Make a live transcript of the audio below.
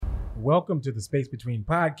Welcome to the Space Between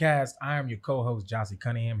podcast. I am your co-host, Jossie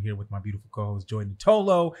Cunningham, here with my beautiful co-host, Jordan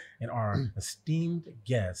Tolo, and our esteemed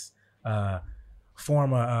guest,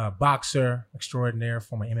 former boxer extraordinaire,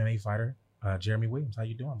 former MMA fighter, Jeremy Williams. How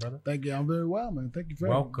you doing, brother? Thank you. I'm very well, man. Thank you for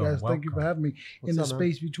welcome, having me. Guys, thank you for having me in the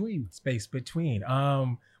space between. Space between.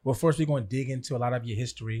 Well, first we're going to dig into a lot of your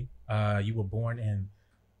history. You were born in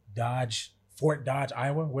Fort Dodge,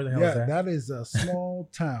 Iowa. Where the hell is that? That is a small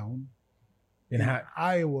town in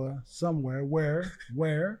Iowa somewhere where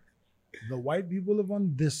the white people live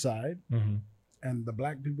on this side and the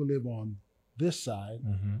black people live on this side.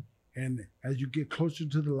 And as you get closer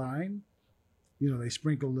to the line, you know, they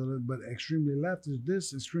sprinkle a little, but extremely left is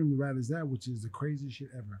this, extremely right is that, which is the craziest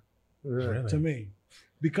shit ever really? To me.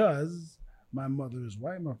 Because my mother is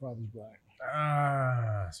white, my father's black.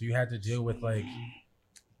 So you had to deal with like,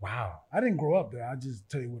 wow. I didn't grow up there. I just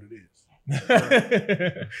tell you what it is.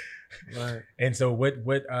 Right. And so what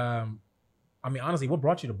I mean, honestly, what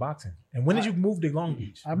brought you to boxing? And when did you move to Long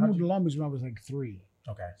Beach? I moved to Long Beach when I was like 3.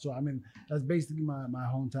 Okay. So, I mean, that's basically my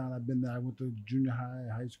hometown. I've been there. I went to junior high,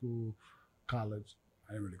 high school, college.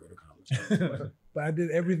 I didn't really go to college. but I did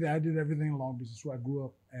everything. In Long Beach. That's where I grew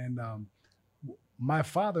up. And my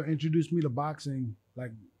father introduced me to boxing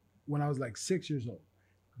like when I was like 6 years old.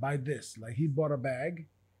 By this, like he bought a bag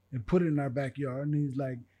and put it in our backyard, and he's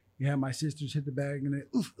like, "You had my sisters hit the bag, and they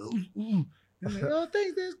oof, oof, oof." And I'm like, "Oh,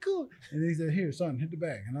 thanks, that's cool." And he said, "Here, son, hit the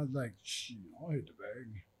bag." And I was like, "Shh, I'll hit the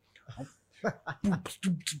bag." And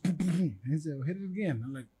he said, "Well, hit it again."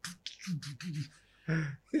 I'm like,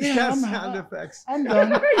 "Yeah, sound effects. I'm done."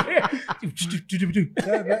 That's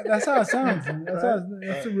how it sounds.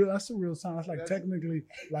 That's a real sound. It's like technically,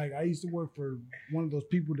 like I used to work for one of those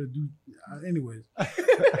people that do. Anyways,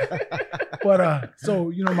 but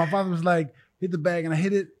so you know, my father was like, "Hit the bag," and I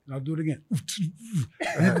hit it, and I'll do it again. I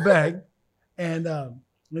hit the bag, and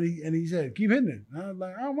he said, "Keep hitting it." And I was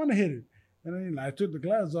like, "I don't want to hit it." And then I took the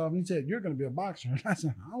glasses off, and he said, "You're going to be a boxer." And I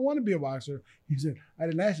said, "I don't want to be a boxer." He said, "I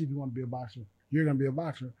didn't ask you if you want to be a boxer. You're going to be a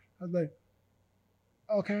boxer." I was like,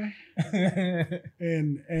 "Okay."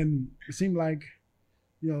 and it seemed like,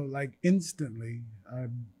 you know, like instantly, I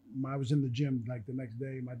was in the gym like the next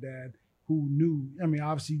day. My dad, who knew, I mean,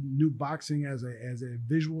 obviously knew boxing as a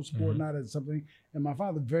visual sport, not as something. And my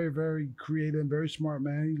father, very, very creative, very smart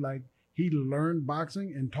man. He learned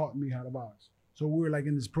boxing and taught me how to box. So we were like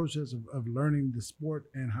in this process of learning the sport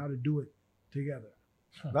and how to do it together.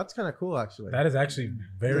 That's kind of cool, actually. That is actually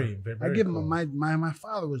very I give cool. My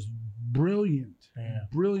father was brilliant,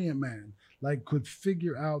 brilliant man. Like could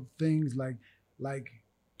figure out things like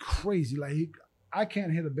crazy. Like I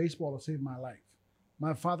can't hit a baseball to save my life.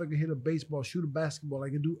 My father can hit a baseball, shoot a basketball. I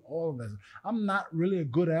can do all of that. I'm not really a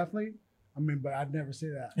good athlete. I mean, but I'd never say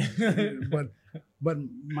that. but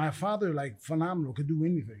my father, like phenomenal, could do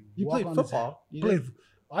anything. You played football.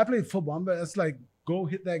 I played football. That's like, go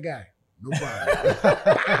hit that guy. No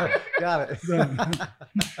problem. Got it.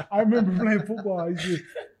 I remember playing football. I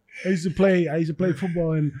used to play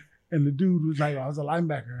football, and the dude was like, I was a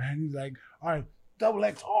linebacker, and he's like, "All right, double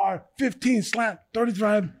XR, 15 slant,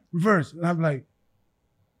 35 reverse," and I'm like,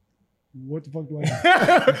 "What the fuck do I do?"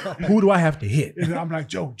 Who do I have to hit? And I'm like,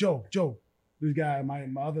 Joe. This guy, my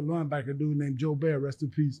other linebacker dude named Joe Bear, rest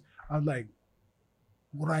in peace. I was like,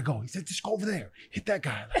 "Where do I go?" He said, "Just go over there. Hit that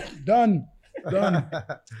guy." Like, done.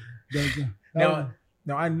 Now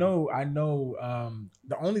I know.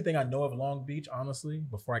 The only thing I know of Long Beach, honestly,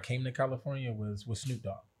 before I came to California, was Snoop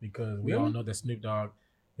Dogg, because we all know that Snoop Dogg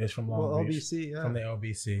is from Long Beach, LBC, from the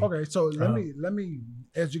LBC. Okay, so let me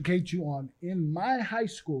educate you on in my high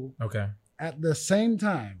school. Okay. At the same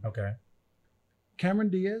time. Okay. Cameron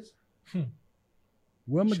Diaz,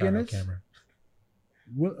 Will McGinnis,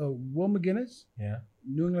 Will McGinnis. Yeah.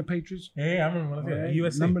 New England Patriots. Yeah, I remember that.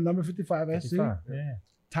 USC. Number 55 SC. Yeah.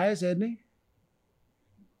 Tyus Edney.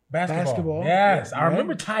 Basketball. Yes, I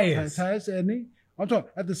remember Tyus. Tyus Edney. I'm talking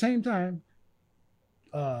at the same time.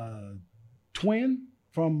 Twin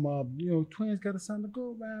from Twins got a son to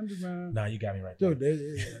go round and round. Nah, you got me right there.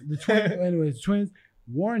 Dude, the twins. Anyways, twins.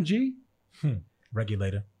 Warren G.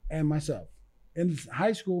 Regulator. And myself in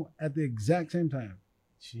high school at the exact same time.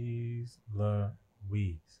 Jeez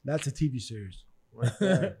Louise. That's a TV series.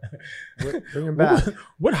 Bring him back.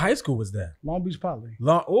 What high school was that? Long Beach Poly.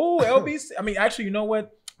 LBC. I mean, actually, you know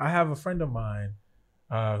what? I have a friend of mine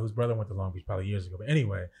whose brother went to Long Beach probably years ago. But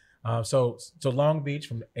anyway, so Long Beach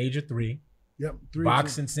from the age of 3. Yep. 3.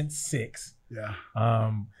 Boxing since 6. Yeah.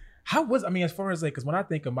 As far as like, because when I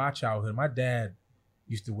think of my childhood, my dad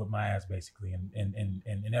used to whip my ass basically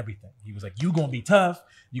and everything. He was like, "You gonna be tough,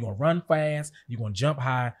 you gonna run fast, you gonna jump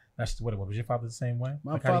high." That's what was your father the same way?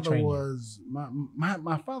 My Like, how'd he father train you? was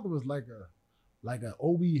my father was like a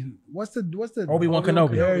Obi. What's the Obi-Wan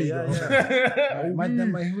Kenobi. There you Yeah, go.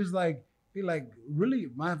 yeah. He was like really.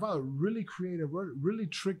 My father really creative, really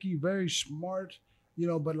tricky, very smart. You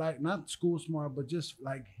know, but like not school smart, but just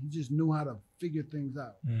like he just knew how to figure things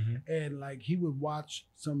out. Mhm, And like he would watch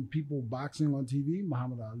some people boxing on TV,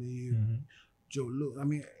 Muhammad Ali, mhm. Joe Louis. I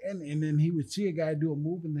mean, and then he would see a guy do a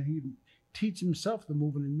move, and then he'd teach himself the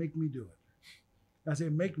move and then make me do it. I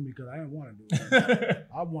said make me because I didn't want to do it.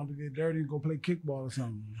 I wanted to get dirty and go play kickball or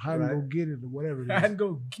something, hide and go Right. get it or whatever it is. I'd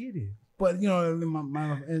go get it. But you know,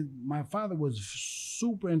 my father was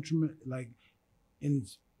super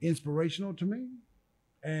inspirational to me,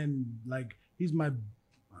 and like he's my.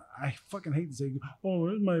 I fucking hate to say, oh,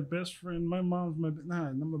 he's my best friend. My mom's my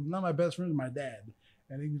not my best friend. My dad,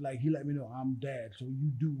 and he was like, he let me know I'm dad, so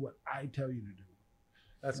you do what I tell you to do.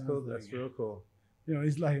 That's And I cool. was That's like, real cool. You know,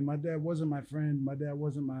 it's like my dad wasn't my friend. My dad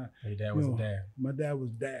wasn't my. Your dad was you a know, dad. My dad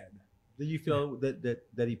was dad. Did you feel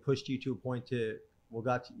that he pushed you to a point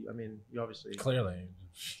got to you? I mean, you obviously Clearly.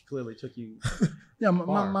 clearly took you. Yeah,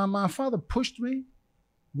 Far. my father pushed me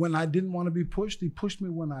when I didn't want to be pushed. He pushed me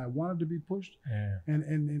when I wanted to be pushed, Yeah. and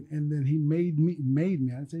then he made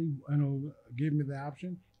me. I say, gave me the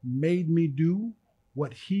option, made me do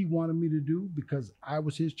what he wanted me to do because I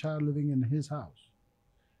was his child living in his house.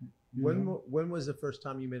 You know? When was the first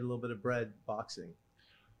time you made a little bit of bread boxing?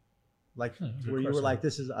 Like Good where you were question. like,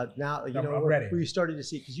 this is now you I'm know ready. where you started to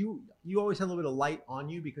see because you always had a little bit of light on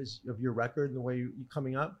you because of your record and the way you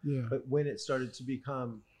coming up. Yeah. But when it started to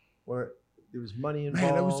become where there was money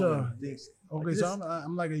involved, Man, that was and things, Okay, like so this-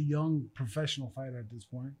 I'm like a young professional fighter at this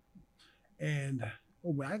point, and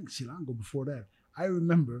I can go before that. I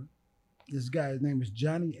remember this guy. His name is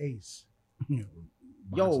Johnny Ace.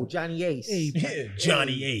 yo, Johnny Ace. Hey,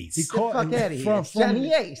 Johnny Ace. He Get the called fuck out of here. from-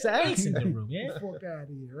 Johnny Ace, eh? Ace in the room, yeah. Fuck out of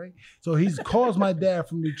here, right? So he calls my dad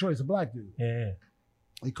from Detroit. It's a black dude. Yeah.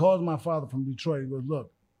 He calls my father from Detroit. He goes,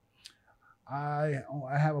 look, I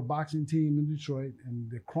have a boxing team in Detroit, and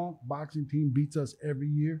the Kronk boxing team beats us every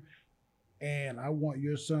year. And I want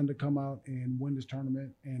your son to come out and win this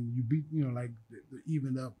tournament. And you beat,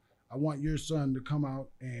 even up. I want your son to come out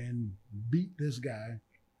and beat this guy.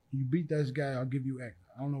 You beat this guy, I'll give you X.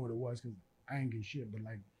 I don't know what it was because I ain't get shit, but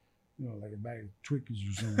like a bag of Twinkies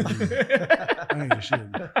or something. I ain't get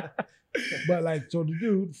shit. But like, so the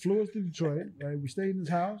dude flew us to Detroit, right? We stayed in his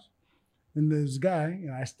house, and this guy,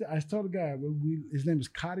 and I told the guy, his name is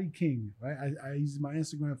Cotty King, right? He's my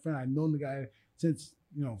Instagram friend. I've known the guy since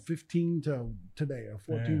 15 to today or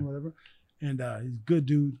 14, Yeah. whatever. And he's a good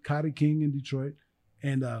dude, Cotty King in Detroit.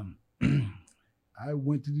 And I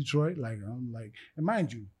went to Detroit, and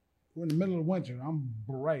mind you, we're in the middle of winter. I'm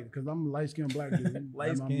bright because I'm a light-skinned black dude.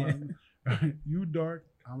 Light-skinned. You dark,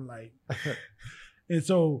 I'm light. And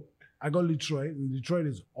so I go to Detroit, and Detroit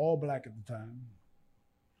is all black at the time.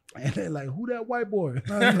 And they're like, who that white boy?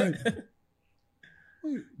 And I'm like,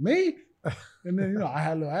 me? And then, I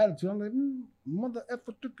had a little attitude. I'm like, mother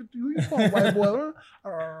effer, who you call white boy?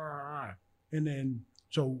 Huh? And then,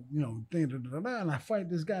 and I fight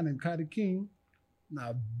this guy named Cotty King, and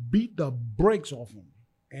I beat the brakes off him.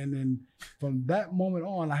 And then from that moment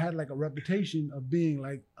on, I had like a reputation of being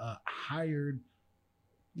like a hired,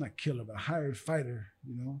 not killer, but a hired fighter,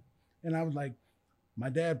 And I was like, my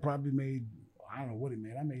dad probably made, I don't know what he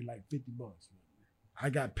made. I made like $50. I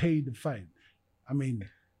got paid to fight. I mean,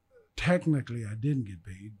 technically I didn't get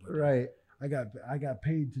paid, but Right. I got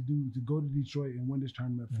paid to go to Detroit and win this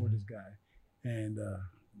tournament for this guy. And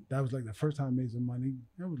that was like the first time I made some money.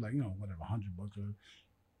 It was like, whatever, $100.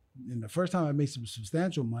 And the first time I made some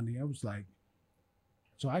substantial money, I was like,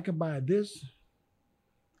 so I could buy this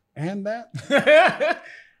and that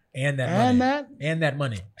And that and money. that And that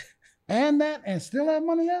money. and that and still have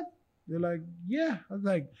money yet? They're like, yeah. I was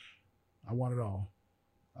like, I want it all.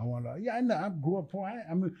 Yeah, I know. I grew up poor.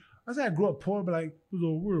 I say I grew up poor, but like, we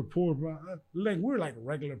were poor, bro. Like, we were like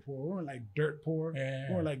regular poor. We weren't like dirt poor. Yeah.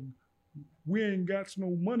 We weren't like, we ain't got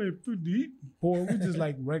no money to eat poor. We just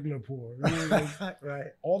like regular poor. Right.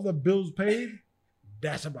 All the bills paid,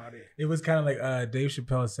 that's about it. It was kind of like Dave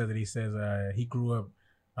Chappelle said that he says he grew up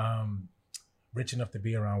rich enough to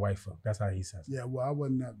be around white folk. That's how he says it. Yeah, well, I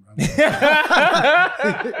wasn't that.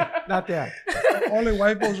 Not that. Only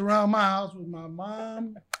white folks around my house was my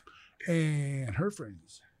mom and her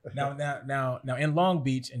friends. Now, in Long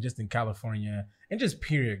Beach and just in California and just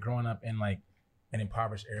period, growing up in like an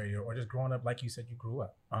impoverished area or just growing up like you said you grew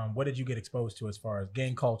up, what did you get exposed to as far as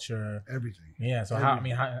gang culture? Everything. Yeah. So how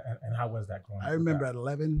was that growing up? I remember at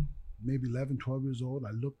 11, maybe 11, 12 years old,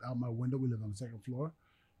 I looked out my window. We live on the second floor.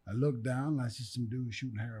 I look down and I see some dude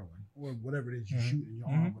shooting heroin or whatever it is you Mhm. shoot in your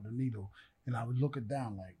arm with a needle. And I was looking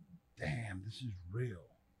down like, damn, this is real.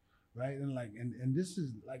 Right. And like, and this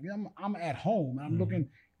is like, I'm at home and I'm Mhm. looking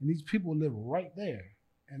and these people live right there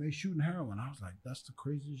and they shooting heroin. I was like, that's the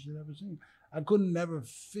craziest shit I've ever seen. I couldn't never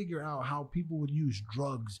figure out how people would use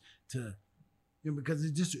drugs to, because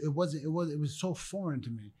it was so foreign to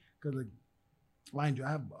me. Because like, mind you, I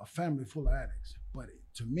have a family full of addicts, but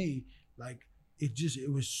to me, like, it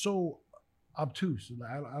was so obtuse. Like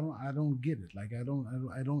I don't get it. Like I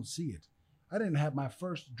don't see it. I didn't have my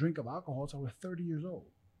first drink of alcohol until I was 30 years old.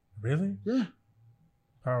 Really? Yeah.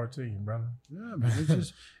 Power to you, brother. Yeah, man.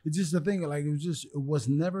 It's just the thing. Like it was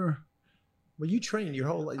never. Well, you trained your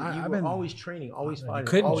whole life. You I've were been- always training, always fighting,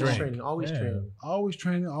 couldn't always drink. training, always Yeah. training. Always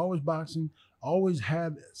training, always boxing, always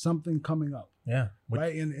had something coming up. Yeah.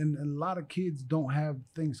 Right. And a lot of kids don't have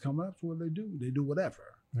things coming up. So what they do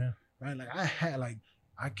whatever. Yeah. Right. Like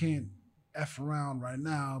I can't F around right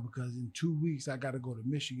now because in 2 weeks I got to go to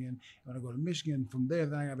Michigan. When I go to Michigan, from there,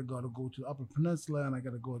 then I got to go to the Upper Peninsula and I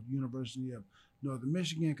got to go to the University of Northern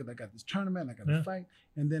Michigan because I got this tournament and I got to Yeah. fight.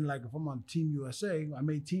 And then like if I'm on Team USA, I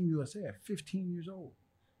made Team USA at 15 years old.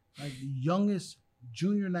 Like the youngest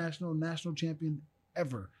junior national champion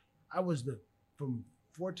ever. I was from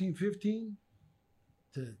 14, 15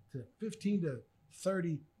 to 15 to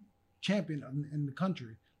 30 champion in the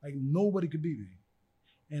country. Like nobody could beat me.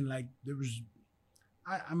 And like there was,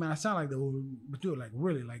 I mean, I sound like but dude, like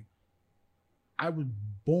really, like I was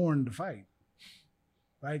born to fight,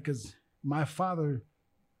 right? Because my father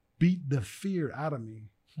beat the fear out of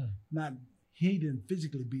me. He didn't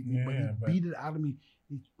physically beat me, but he beat it out of me.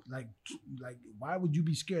 Like, why would you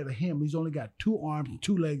be scared of him? He's only got 2 arms and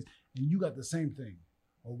 2 legs, and you got the same thing.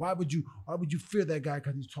 Or why would you fear that guy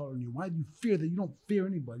because he's taller than you? Why do you fear that? You don't fear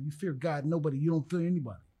anybody. You fear God, nobody. You don't fear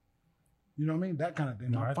anybody. You know what I mean? That kind of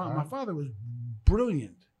thing. No, My father was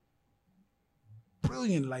brilliant,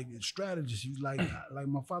 like a strategist. He was like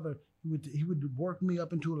my father. He would work me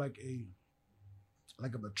up into like a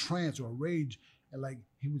trance or a rage, and like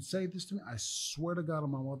he would say this to me. I swear to God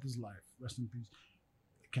on my mother's life, rest in peace.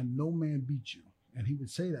 Can no man beat you? And he would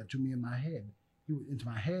say that to me in my head. He would into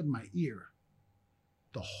my head, my ear.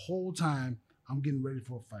 The whole time I'm getting ready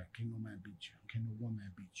for a fight. Can no man beat you? Can no one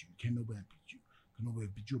man beat you? Can no man beat you? Can no man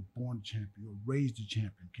beat you? You're born a champion. You're raised a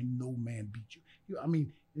champion. Can no man beat you? I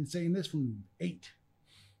mean, in saying this from 8,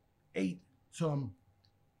 so I'm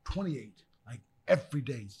 28. Like every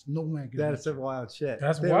day, no man can That's beat a wild shit.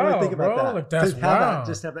 That's They really wild, think about bro. that. Like, that's just have wild. that,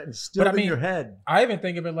 just have that instilled But I mean, in your head. I even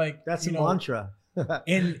think of it like That's you a know, mantra.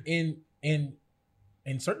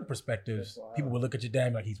 in certain perspectives, That's wild. people would look at your dad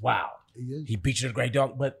and be like, he's wild. you. He beat you to the great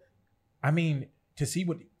dog. But I mean, to see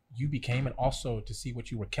what you became and also to see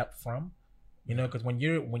what you were kept from, you know, because when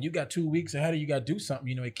you got 2 weeks ahead of you got to do something,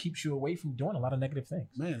 you know, it keeps you away from doing a lot of negative things.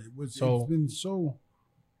 Man, So-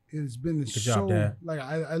 it's been Good so job, Dad. like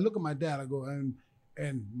I look at my dad, I go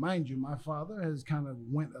and mind you, my father has kind of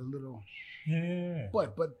went a little, Yeah.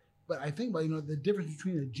 but I think about the difference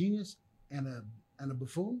between a genius and a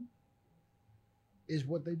buffoon is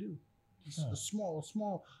what they do. It's Huh. a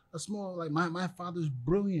small like my father's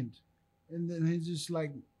brilliant, and then he's just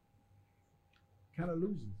like kind of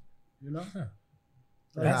loses, you know. Huh.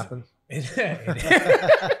 It Like, happens.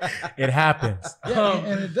 It happens. Yeah,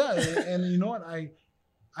 and it does. And you know what?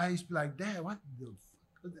 I used to be like, Dad, what the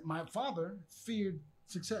fuck? My father feared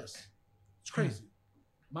success. It's crazy.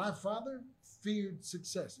 My father feared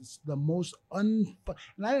success. It's the most and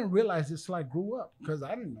I didn't realize this till I grew up because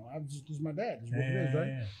I didn't know. I was just my dad. That's what it is, right?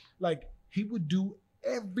 Yeah. Like he would do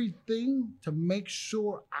everything to make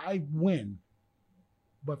sure I win.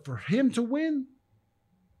 But for him to win,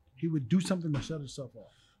 he would do something to shut himself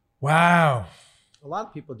off. Wow. A lot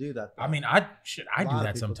of people do that. though. I mean, I A do lot of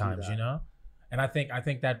that people do sometimes, that. you know. And I think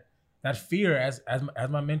that fear, as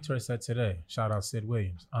my mentor said today, shout out Sid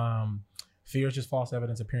Williams. Fear is just false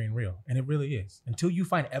evidence appearing real, and it really is. Until you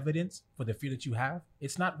find evidence for the fear that you have,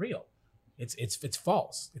 it's not real. It's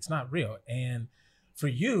false. It's not real. And for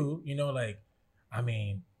you, you know, like, I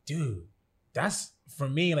mean, dude, that's for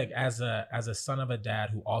me, like as a son of a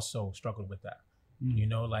dad who also struggled with that. You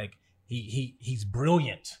know, like he's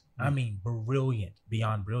brilliant. I mean, brilliant,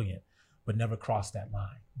 beyond brilliant, but never crossed that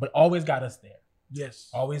line. But always got us there. Yes.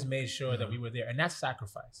 Always made sure that we were there, and that's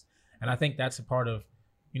sacrifice. And I think that's a part of,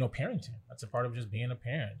 you know, parenting. That's a part of just being a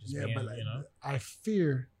parent. Just being, but you know. I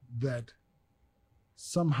fear that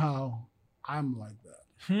somehow I'm like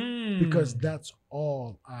that. Because that's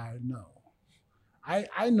all I know.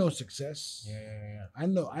 I know success. yeah. I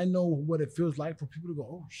know what it feels like for people to go,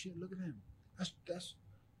 oh shit, look at him. That's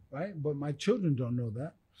right. But my children don't know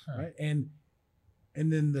that. Huh. Right. And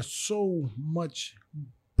and then there's so much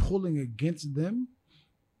pulling against them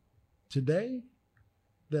today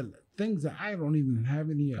that things that I don't even have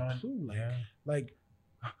any clue. Like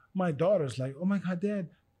my daughter's like, oh my God, Dad,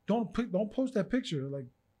 don't post that picture. Like,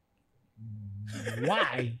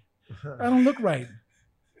 why? I don't look right.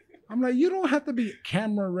 I'm like, you don't have to be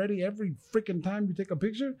camera ready every freaking time you take a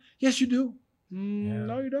picture. Yes, you do.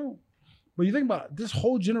 No, you don't. But you think about it, this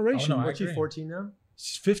whole generation. Oh, no, What's she 14 now?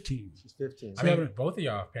 She's 15. She's 15. I mean, both of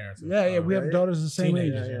y'all have parents. Yeah, we have daughters the same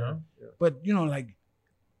age. Teenagers, you know? But you know, like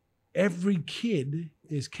every kid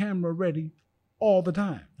is camera ready all the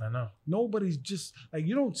time. I know. Nobody's just like,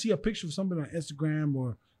 you don't see a picture of somebody on Instagram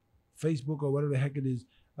or Facebook or whatever the heck it is.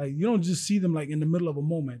 Like, you don't just see them like in the middle of a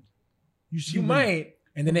moment. You might,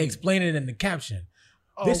 and then they explain it in the caption.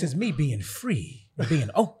 This is me being free, and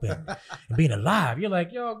being open, and being alive. You're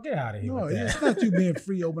like, yo, get out of here. No, with that. it's not you being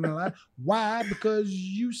free, open, and alive. Why? Because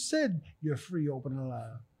you said you're free, open, and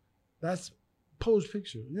alive. That's posed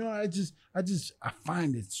picture. You know, I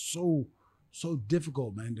find it so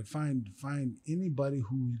difficult, man, to find anybody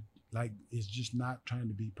who like is just not trying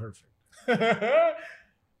to be perfect. For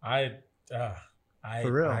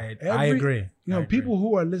real. I agree. You know, people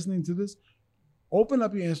who are listening to this, open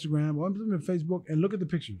up your Instagram or open up your Facebook and look at the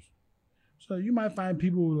pictures. So you might find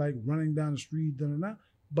people like running down the street,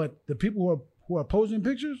 but the people who are posting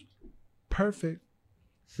pictures, perfect.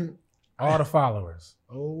 All the followers.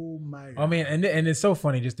 Oh my God. I mean, and it's so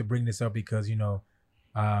funny just to bring this up because, you know,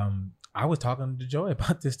 I was talking to Joy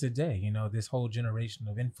about this today, you know, this whole generation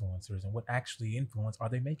of influencers and what actually influence are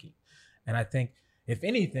they making? And I think if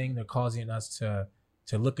anything, they're causing us to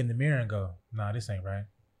look in the mirror and go, nah, this ain't right.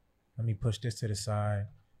 Let me push this to the side.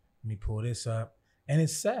 Let me pull this up. And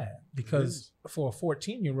it's sad because for a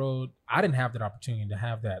 14-year-old, I didn't have that opportunity to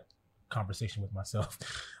have that conversation with myself.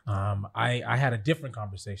 I had a different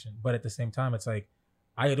conversation, but at the same time, it's like,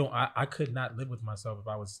 I could not live with myself if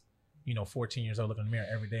I was, you know, 14 years old looking in the mirror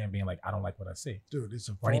every day and being like, I don't like what I see. Dude, it's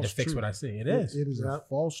a false or I need to fix truth. what I see. It is. It is a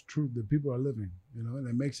false truth that people are living, you know, and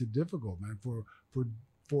it makes it difficult, man, for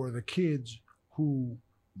the kids who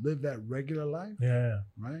live that regular life. Yeah.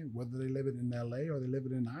 Right? Whether they live it in LA or they live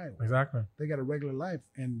it in Iowa. Exactly. They got a regular life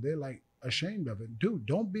and they're like ashamed of it. Dude,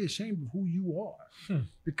 don't be ashamed of who you are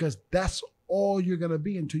because that's all you're going to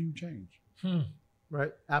be until you change.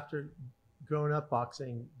 Right. After growing up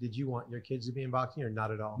boxing, did you want your kids to be in boxing or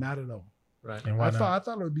not at all? Not at all. Right. And why I not?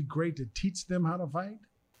 thought it would be great to teach them how to fight,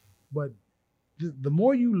 but the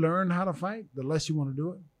more you learn how to fight, the less you want to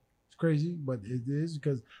do it. It's crazy, but it is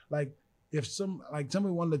because like if somebody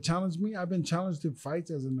wanted to challenge me, I've been challenged to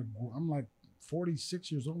fights I'm like 46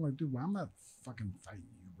 years old. I'm like, dude, I'm not fucking fighting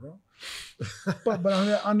you, bro. but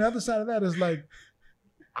on the other side of that is like,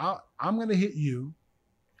 I'm gonna hit you.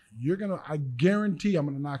 I guarantee I'm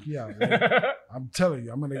gonna knock you out. Right? I'm telling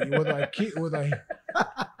you, I'm gonna dude,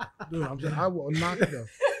 I will knock you.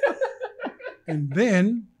 And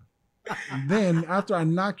then after I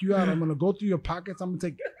knock you out, I'm gonna go through your pockets. I'm gonna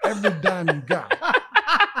take every dime you got.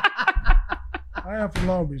 I am from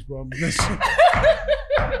Long Beach, bro.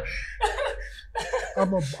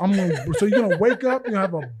 So you're gonna wake up, you're gonna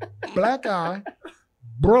have a black eye,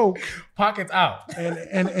 broke, Pockets out.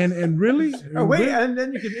 and really. Oh wait, and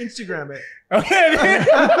then you can Instagram it. Okay.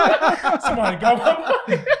 Somebody go.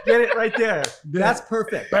 Get it right there. That's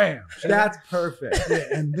perfect. Bam. That's perfect. Yeah,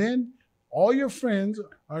 and then all your friends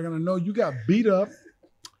are gonna know you got beat up,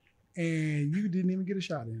 and you didn't even get a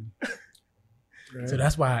shot in. Right? So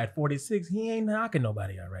that's why at 46, he ain't knocking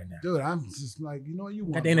nobody out right now. Dude, I'm just like, you know what you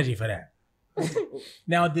want. Got the energy for that.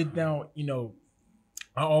 Now, you know,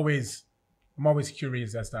 I'm always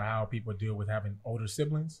curious as to how people deal with having older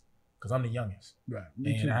siblings because I'm the youngest. Right.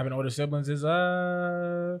 And having older siblings is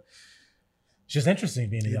it's just interesting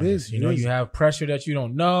being the youngest. It you know, is. you have pressure that you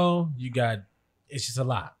don't know. It's just a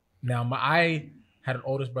lot. Now, I had an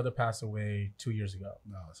oldest brother pass away 2 years ago.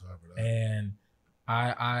 No, sorry for that. And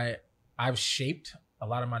I've shaped a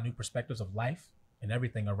lot of my new perspectives of life and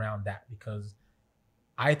everything around that because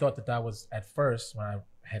I thought that was at first when it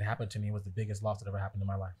had happened to me was the biggest loss that ever happened in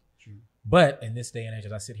my life. True. But in this day and age,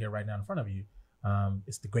 as I sit here right now in front of you,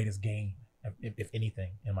 it's the greatest gain, if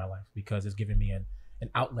anything, in my life because it's giving me an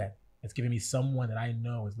outlet. It's giving me someone that I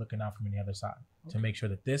know is looking out for me on the other side to make sure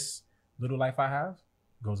that this little life I have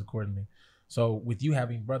goes accordingly. So with you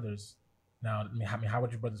having brothers, now, how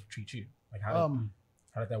would your brothers treat you? Like how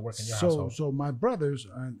did that work in your household? So my brothers,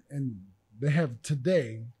 and they have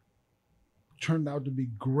today turned out to be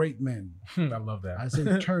great men. I love that. I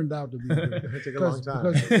say turned out to be great. It took a long time.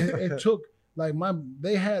 Because it took, like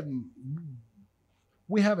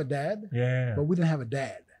we have a dad, Yeah. but we didn't have a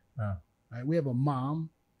dad. Oh. Right? We have a mom.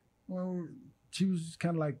 Well, she was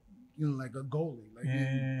kind of like, you know, like a goalie,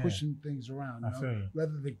 like pushing things around, you know,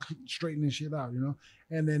 rather than straightening shit out, you know.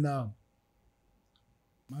 And then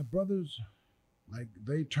my brothers, like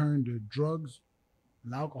they turned to drugs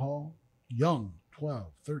and alcohol young, 12,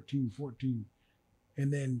 13, 14,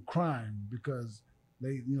 and then crime because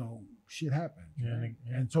they, you know, shit happened. Right?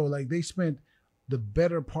 And so like they spent the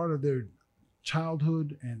better part of their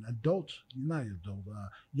childhood and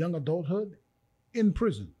young adulthood in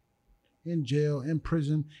prison, in jail, in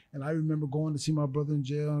prison. And I remember going to see my brother in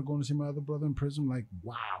jail and going to see my other brother in prison, like,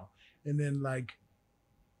 wow. And then like,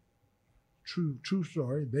 true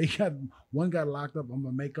story, one got locked up. I'm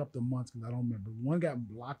gonna make up the months because I don't remember. One got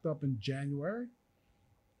locked up in January,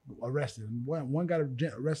 arrested. One got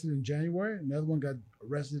arrested in January, and the other one got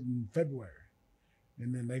arrested in February.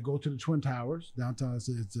 And then they go to the Twin Towers downtown. It's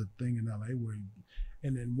a thing in LA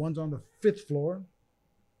and then one's on the 5th floor,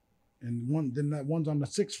 and one's on the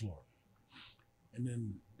 6th floor. And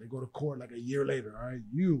then they go to court like a year later. All right,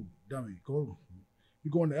 you dummy,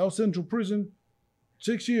 you go into El Central Prison,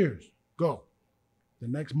 6 years. Go. The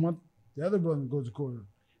next month, the other brother goes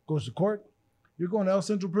to court. You're going to El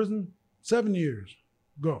Central Prison, 7 years.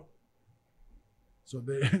 Go. So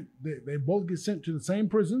they both get sent to the same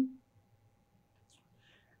prison,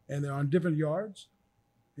 and they're on different yards.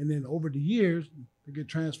 And then over the years, they get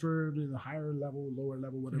transferred to the higher level, lower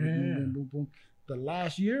level, whatever. Boom, boom, boom, boom. The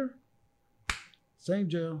last year, same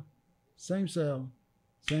jail, same cell,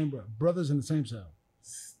 same brothers in the same cell.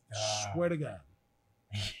 Swear to God.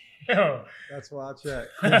 Yo. That's wild shit.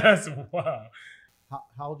 That's wild. How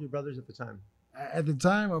old were your brothers at the time? At the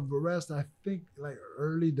time of arrest, I think like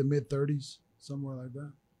early to mid 30s, somewhere like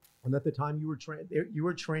that. And at the time you were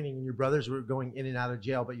training and your brothers were going in and out of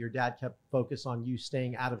jail, but your dad kept focus on you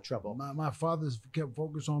staying out of trouble. My fathers kept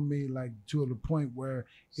focus on me like to the point where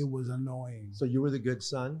it was annoying. So you were the good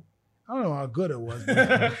son? I don't know how good it was.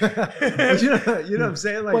 But but you know what I'm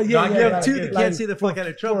saying? Like, you have two that can't see the fuck out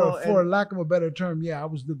of trouble. For lack of a better term, yeah, I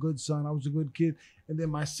was the good son. I was a good kid. And then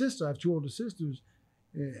my sister, I have 2 older sisters,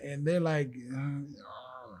 and they're like, you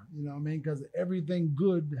know what I mean? Because everything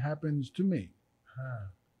good happens to me.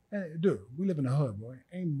 And dude, we live in the hood, boy.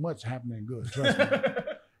 Ain't much happening good, trust me.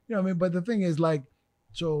 You know what I mean? But the thing is, like,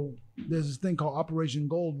 so there's this thing called Operation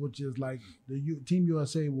Gold, which is like Team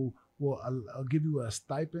USA will I'll give you a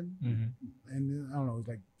stipend, and I don't know, it's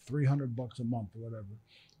like $300 a month or whatever.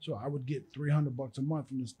 So I would get $300 a month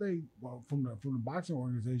from the state, well, from the boxing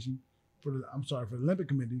organization, for the Olympic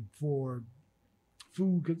Committee for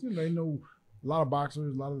food, because you know, they know a lot of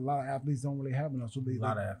boxers, a lot of athletes don't really have enough. So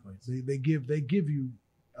they give you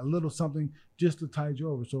a little something just to tide you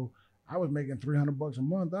over. So I was making $300 a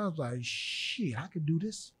month. I was like, shit, I could do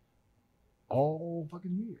this all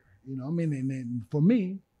fucking year. You know, I mean, and then for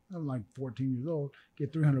me, I'm like 14 years old,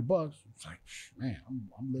 get $300. It's like, man,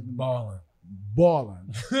 I'm living balling.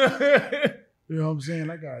 You know what I'm saying?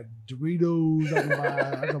 I got Doritos.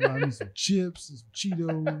 I can buy me some chips, some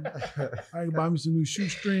Cheetos. I can buy me some new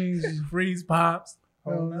shoestrings, freeze pops.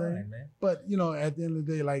 You know man. But you know, at the end of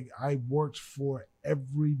the day, like I worked for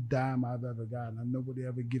every dime I've ever gotten. And nobody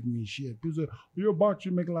ever given me shit. People say, well, "You're a boxer,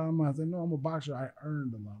 you make a lot of money." I said, "No, I'm a boxer. I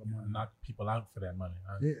earned a lot of money." Knock people out for that money,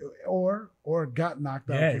 huh? or got knocked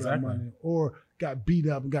out for that money, or got beat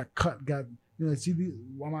up and got cut. See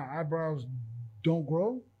why my eyebrows don't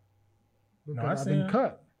grow because I've been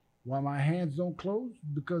cut. Why my hands don't close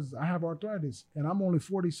because I have arthritis, and I'm only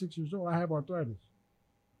 46 years old. I have arthritis.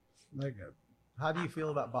 Like. How do you feel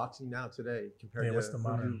about boxing now today compared to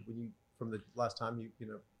when you from the last time you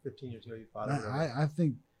 15 years ago you fought? I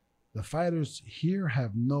think the fighters here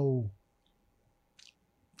have no,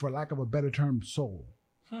 for lack of a better term, soul.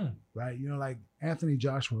 Right? You know, like Anthony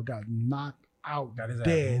Joshua got knocked out,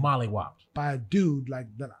 dead, mollywopped by a dude like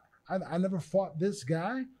that. I never fought this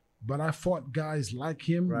guy, but I fought guys like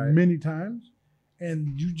him many times.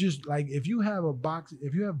 And you just like if you have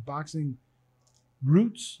boxing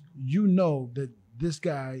roots, you know that this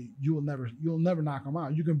guy you'll never knock him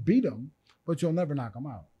out. You can beat him, but you'll never knock him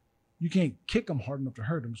out. You can't kick him hard enough to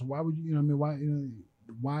hurt him. So why would you?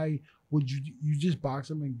 Why would you just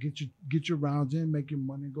box him and get your rounds in, make your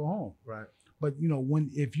money, and go home? Right. But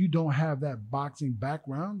if you don't have that boxing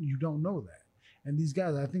background, you don't know that. And these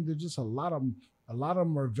guys, I think there's just a lot of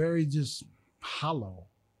them are very just hollow.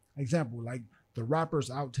 Example, like the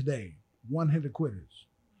rappers out today, one-hitter quitters.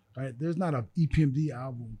 Right? There's not an EPMD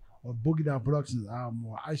album or Boogie Down Productions album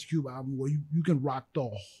or Ice Cube album where you can rock the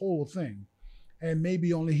whole thing and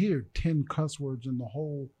maybe only hear 10 cuss words in the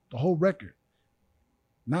whole record.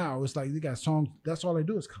 Now it's like they got songs. That's all they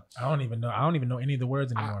do is cuss. I don't even know any of the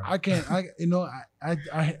words anymore. I can't. I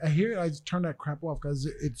hear it. I just turn that crap off because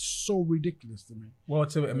it's so ridiculous to me. Well,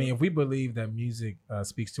 if we believe that music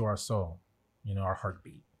speaks to our soul, our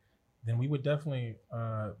heartbeat, then we would definitely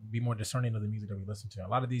be more discerning of the music that we listen to. A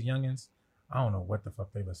lot of these youngins, I don't know what the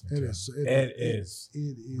fuck they listen to. It is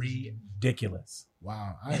ridiculous.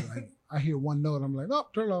 Wow. I hear one note. I'm like, oh,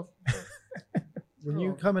 turn it off. When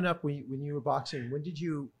you coming up, when you were boxing, when did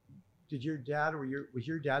your dad was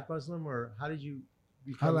your dad Muslim, or how did you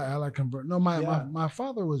become? How I convert? No, my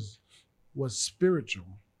father was spiritual.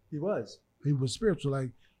 He was spiritual,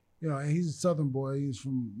 like, and he's a Southern boy. He's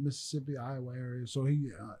from Mississippi, Iowa area. So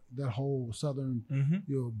he that whole Southern,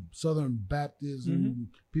 Southern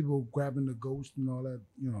Baptism, people grabbing the ghost and all that.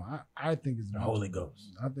 I think it's the Holy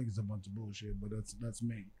Ghost. I think it's a bunch of bullshit, but that's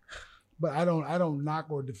me. But I don't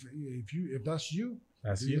knock or defend. If that's you,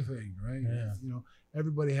 that's your thing, right? Yeah.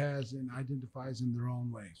 Everybody has and identifies in their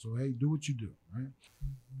own way. So hey, do what you do, right?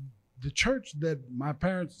 The church that my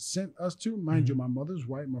parents sent us to, mind you, my mother's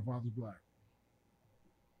white, my father's black.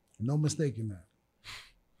 No mistake in that.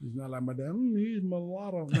 He's not like my dad. He's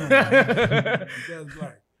mulatto. No, my dad's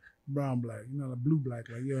black, brown black. Like blue black,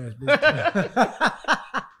 like your ass.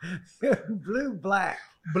 Blue black.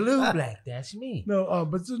 Blue black, that's me. No,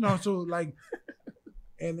 but so like,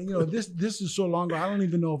 and this is so long ago, I don't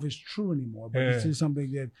even know if it's true anymore. But this is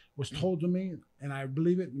something that was told to me, and I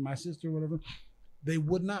believe it. And my sister, or whatever, they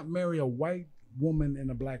would not marry a white woman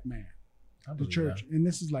and a black man. The church, and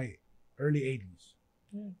this is like early '80s,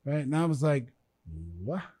 right? And I was like,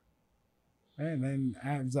 what? And then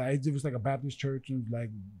it was like a Baptist church, and it was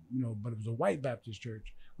like, but it was a white Baptist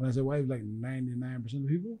church. When I say white, it was like 99% of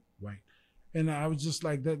people white. And I was just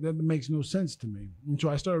like, that makes no sense to me. And so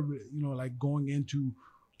I started, like going into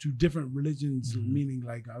different religions, meaning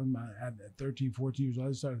like I was at 13, 14 years old,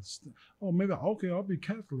 I started, maybe, I'll be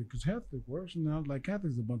Catholic because Catholic works. And I was like,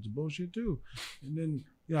 Catholic's a bunch of bullshit too. And then,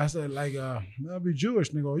 I said like, I'll be Jewish.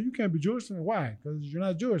 And they go, you can't be Jewish. And why? Because you're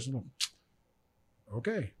not Jewish. And I'm,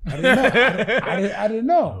 okay. I didn't know. I didn't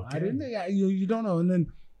know. Okay. I didn't know. You don't know. And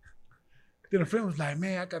then a friend was like,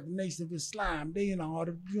 man, I got the Nation of Islam. They, all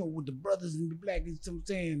the, with the brothers and the black, you know what I'm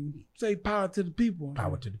saying? Say power to the people.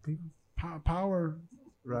 Power to the people. Power.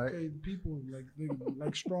 Right. Okay, the people,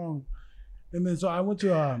 like strong. And then so I went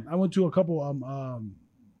to a couple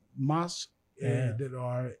mosques that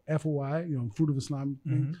are FOI, Fruit of Islam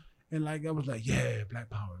thing. And like I was like, yeah, black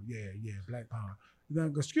power. Yeah, black power. And then I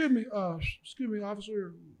go, excuse me,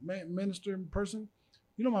 officer, minister, person.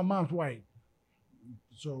 My mom's white.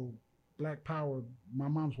 So black power, my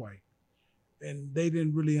mom's white. And they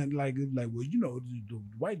didn't really like, well, the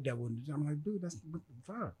white devil. I'm like, dude, that's what the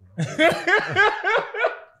fuck,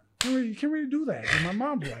 bro. You can't really do that. And my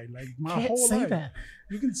mom's white. Like my can't whole say life. That.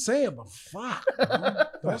 You can say it, but fuck.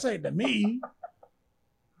 Don't say it to me.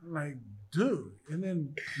 I'm like, dude. And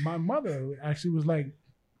then my mother actually was like,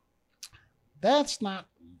 that's not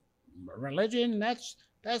religion. That's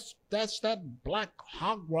that black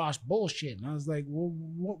hogwash bullshit. And I was like, well,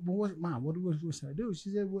 what Mom, what should I do?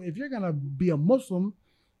 She said, well, if you're going to be a Muslim,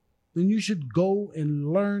 then you should go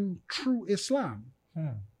and learn true Islam.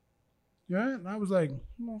 Yeah. And I was like,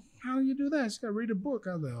 well, how do you do that? She got to read a book.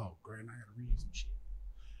 I was like, oh, great. I got to read some shit.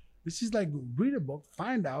 But she's like, read a book,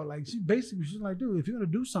 find out. Like, she's like, dude, if you're going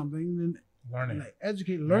to do something, then learn it. Like,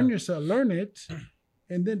 educate, learn yourself, learn it.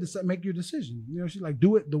 And then make your decision. She's like,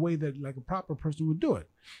 do it the way that like a proper person would do it.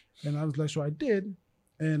 And I was like, so I did.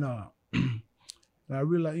 And I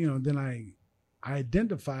realized, then I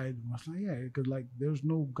identified, I was like, yeah, because like there's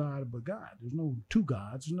no God but God. There's no two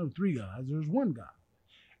gods, there's no three gods, there's one God.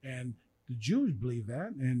 And the Jews believe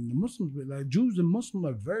that, and the Muslims believe that. Jews and Muslims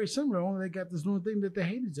are very similar, only they got this little thing that they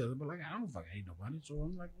hate each other. But like, I don't fucking hate nobody. So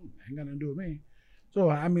I'm like, ain't got nothing to do with me. So,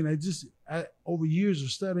 I mean, I over years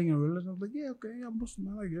of studying and religion, I was like, yeah, okay, I'm Muslim.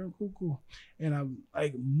 I like it. Cool. And I'm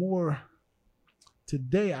like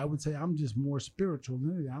today, I would say I'm just more spiritual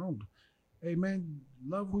than anything. Hey, man,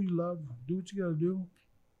 love who you love. Do what you got to do.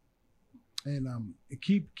 And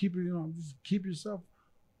keep it, just keep yourself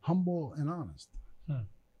humble and honest.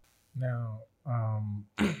 Now, I'm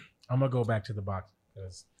going to go back to the boxing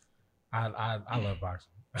because I love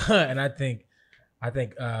boxing. And I think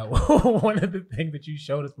one of the things that you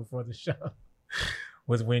showed us before the show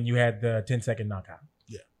was when you had the 10-second knockout.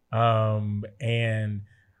 Yeah. And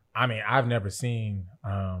I mean, I've never seen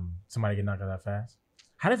somebody get knocked out that fast.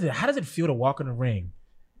 How does it feel to walk in the ring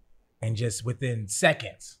and just within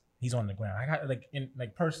seconds he's on the ground?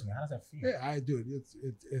 Personally, how does that feel? Yeah, I do.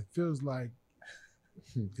 It feels like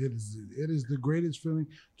it is the greatest feeling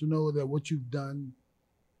to know that what you've done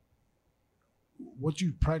what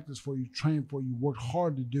you practiced for, you trained for, you worked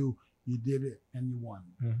hard to do, you did it and you won.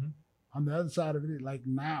 Mm-hmm. On the other side of it, like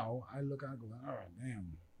now, I look, I go, oh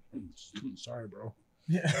damn, sorry, bro.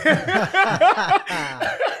 Yeah.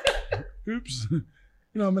 Oops. You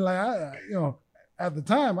know, I mean, like at the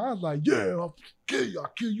time, I was like, yeah, I'll kill you,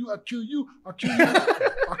 I'll kill you, I'll kill you, I'll kill you,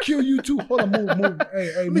 I'll kill you too. Hold on, move.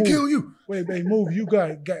 Hey, Let move. me kill you. Wait, move. You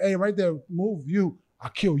got, hey, right there, move you. I'll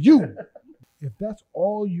kill you. If that's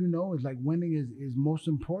all you know is like winning is most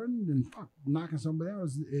important, then fuck, knocking somebody out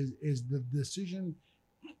is the decision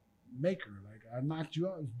maker. Like, I knocked you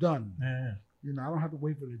out, it's done. Yeah. You know, I don't have to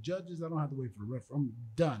wait for the judges. I don't have to wait for the ref. I'm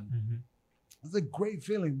done. Mm-hmm. It's a great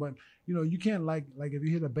feeling, but you know, you can't like if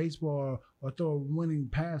you hit a baseball or throw a winning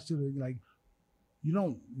pass to the, like, you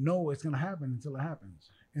don't know it's gonna happen until it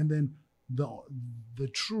happens. And then the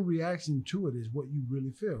true reaction to it is what you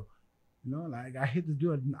really feel. You know, like I hit the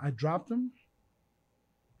dude, I dropped him,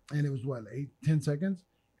 and it was what, 8-10 seconds.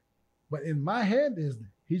 But in my head is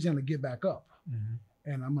he's gonna get back up. Mm-hmm.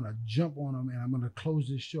 And I'm gonna jump on him and I'm gonna close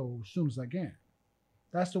this show as soon as I can.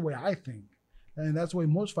 That's the way I think. And that's the way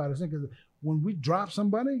most fighters think. Because when we drop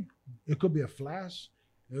somebody, it could be a flash,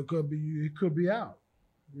 it could be out,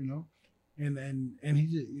 you know. And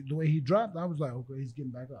he, the way he dropped, I was like, okay, he's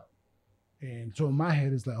getting back up. And so in my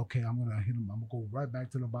head, it's like, okay, I'm gonna hit him. I'm gonna go right back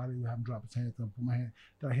to the body, have him drop his hands, then put my hand,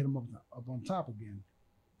 then I hit him up on top again.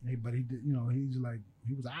 But he did, you know, he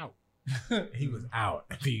was out. He was out.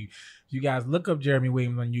 If you guys look up Jeremy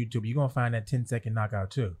Williams on YouTube, you're gonna find that 10-second knockout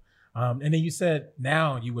too. And then you said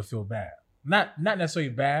now you would feel bad, not necessarily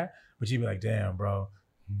bad, but you'd be like, damn, bro,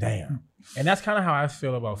 damn. And that's kind of how I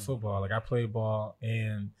feel about football. Like, I play ball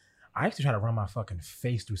and I used to try to run my fucking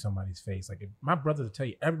face through somebody's face. Like, if my brother will tell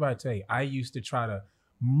you, everybody tell you, I used to try to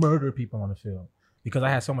murder people on the field because I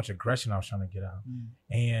had so much aggression I was trying to get out.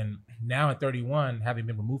 And now at 31, having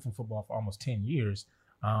been removed from football for almost 10 years,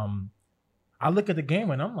 I look at the game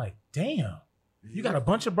and I'm like, damn, you got a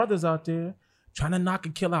bunch of brothers out there trying to knock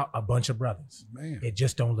and kill out a bunch of brothers. Man, it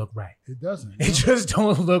just don't look right. It doesn't. It just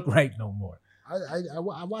don't look right no more. I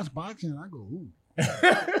watch boxing and I go, ooh.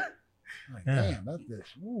 Like, damn, that's this.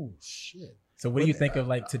 Ooh, shit. So what do you think of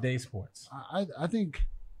like today's sports? I think,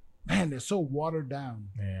 man, they're so watered down.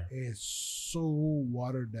 Yeah. It's so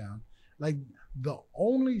watered down. Like, the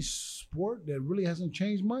only sport that really hasn't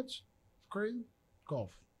changed much, crazy,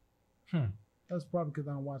 golf. That's probably because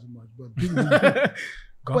I don't watch it much. But people,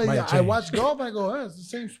 golf but yeah, I watch golf and I go, it's the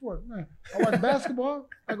same sport. Man. I watch basketball.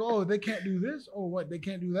 I go, oh, they can't do this. Oh, what? They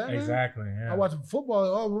can't do that. Exactly. Man? Yeah. I watch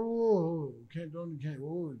football. Can't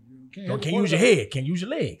use your head. Can't use your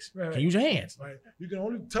legs. Right. Can't use your hands. Right. You can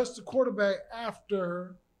only touch the quarterback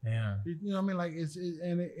after. Yeah. You know what I mean? Like,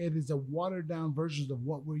 it is a watered down version of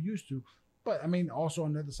what we're used to. But I mean, also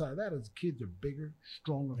on the other side of that is kids are bigger,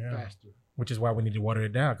 stronger, faster. Which is why we need to water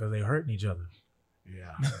it down, because they're hurting each other.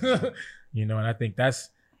 Yeah. You know, and I think that's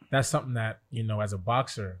something that, you know, as a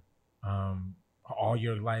boxer, all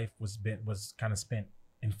your life was kind of spent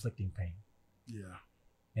inflicting pain. Yeah.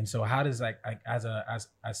 And so how does, like as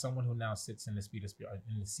someone who now sits in the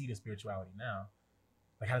seat of spirituality now,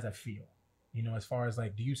 like, how does that feel? You know, as far as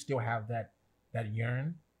like, do you still have that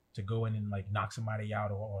yearn to go in and like knock somebody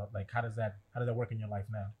out, or like how does that work in your life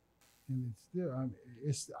now? And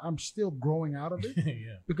I'm still growing out of it.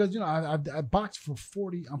 Yeah. Because, you know, I boxed for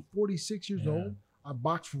 40. I'm 46 years old. I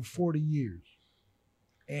boxed for 40 years,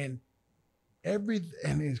 and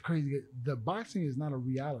it's crazy. The boxing is not a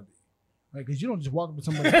reality, right? Because you don't just walk up to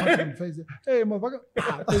somebody, punch them in the face, and, hey, motherfucker,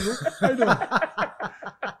 how you doing?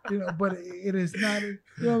 You know, but it is not. You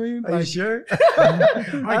know what I mean? Are you sure?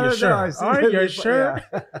 Are you sure? Are you sure?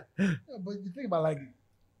 Yeah, but you think about, like,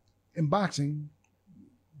 in boxing,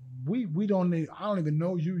 we don't need. I don't even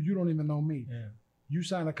know you. You don't even know me. Yeah. You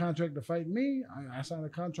signed a contract to fight me. I signed a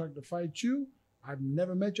contract to fight you. I've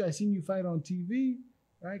never met you. I seen you fight on TV,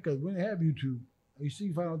 right? Because we didn't have YouTube. You see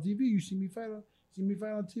me fight on TV. You see me fight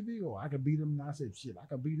on TV. Oh, I could beat him. And I said, shit, I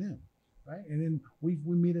could beat him, right? And then we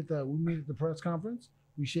meet at the press conference.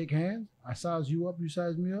 We shake hands. I size you up. You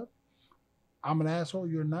size me up. I'm an asshole.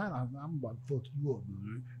 You're not. I'm about to fuck you up,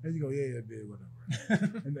 man. And you go, yeah, bitch,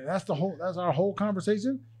 whatever. And that's our whole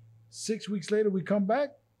conversation. 6 weeks later, we come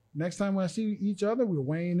back. Next time when I see each other, we're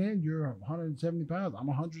weighing in. You're 170 pounds. I'm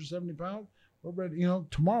 170 pounds. We're ready. You know,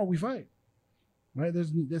 tomorrow we fight. Right?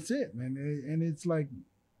 That's it, man. And it's like,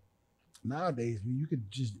 nowadays, you could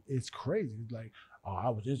just, it's crazy. It's like, oh, I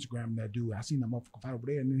was Instagramming that dude. I seen that motherfucker fight over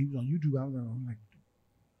there, and then he was on YouTube. I was like,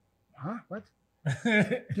 huh? What?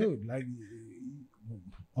 Dude, like,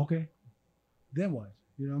 okay. Then what?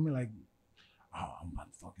 You know what I mean? Like, oh, I'm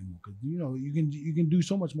about to fucking, because, you know, you can do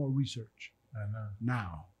so much more research. I know.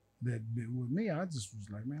 Now, That with me, I just was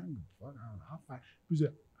like, man, I don't give a fuck. I'll fight. He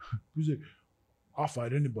said, I'll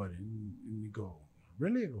fight anybody. And you go,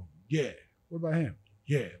 really? I go, yeah. What about him?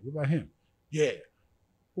 Yeah. What about him? Yeah.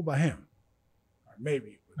 What about him?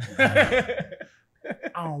 Maybe. I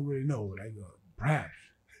don't really know. Like, perhaps.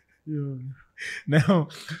 You know.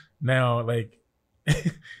 Now, like,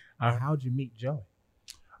 how'd you meet Joey?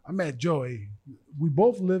 I met Joey. We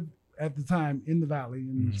both lived at the time in the Valley,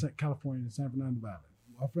 in California, in San Fernando Valley.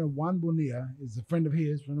 Our friend Juan Bonilla is a friend of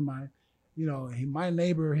his, friend of mine. You know, my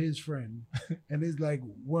neighbor, his friend. And it's like,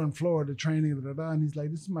 we're in Florida training, and he's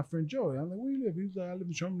like, this is my friend Joey. I'm like, where you live? He's like, I live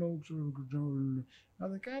in Sherman Oaks. I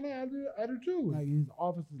was like, I do too. Like, his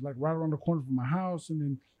office is like right around the corner from my house. And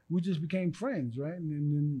then we just became friends, right?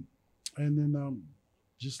 And then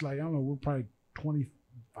just like, I don't know, we're probably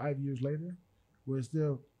 25 years later, we're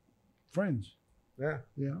still friends. Yeah.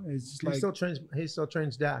 Yeah. It's just He still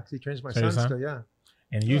trains Dax. He trains my Trains son your son? still, yeah.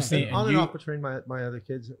 And you've seen And on and off, I train my other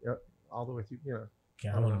kids all the way through, you know. Okay,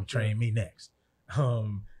 I want him to train me next.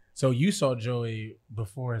 So you saw Joey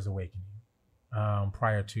before his awakening,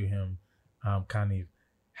 prior to him kind of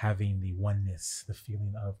having the oneness, the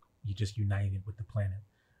feeling of you just united with the planet.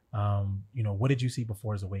 You know, what did you see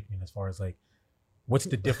before his awakening as far as like, what's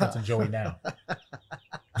the difference in Joey now?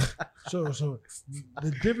 So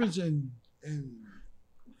the difference in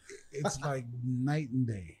it's like night and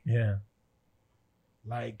day. Yeah.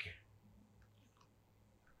 Like,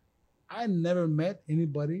 I never met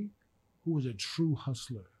anybody who was a true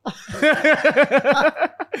hustler.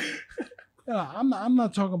 You know, I'm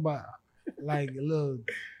not talking about like a little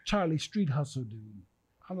Charlie Street hustle dude.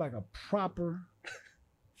 I'm like a proper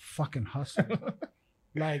fucking hustler.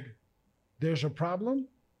 Like, there's a problem,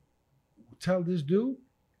 tell this dude,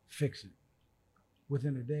 fix it.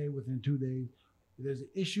 Within a day, within 2 days. If there's an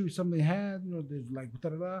issue somebody had, you know, there's like,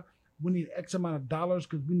 da-da-da, we need X amount of dollars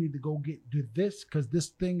because we need to go do this because this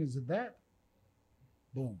thing is that.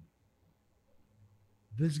 Boom.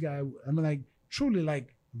 This guy, I mean, like, truly,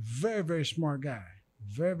 like, very, very smart guy.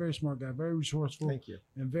 Very, very smart guy. Very resourceful. Thank you.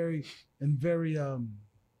 And very,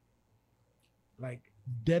 like,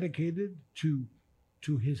 dedicated to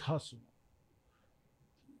his hustle.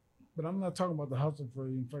 But I'm not talking about the hustle for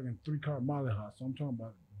your fucking 3-car Molly hustle. I'm talking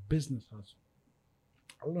about business hustle.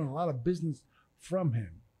 I learned a lot of business from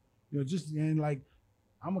him. You know, just, and like,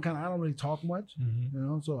 I don't really talk much, you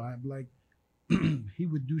know, so I'm like, he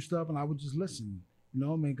would do stuff and I would just listen, you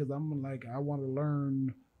know what I mean? Because I'm like, I want to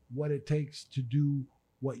learn what it takes to do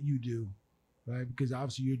what you do, right? Because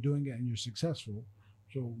obviously you're doing it and you're successful.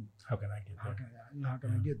 So how can I get there? How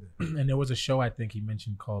can I get there? And there was a show I think he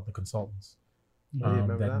mentioned called The Consultants.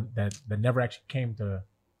 That never actually came to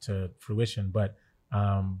fruition. But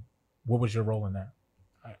what was your role in that?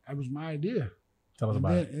 I was my idea. Tell us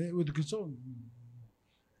about it. With the consultants.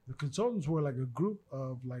 The consultants were like a group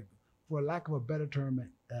of, like, for lack of a better term,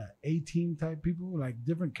 A-team type people, like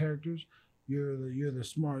different characters. You're the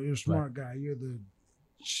smart guy. You're the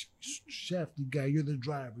shafty guy. You're the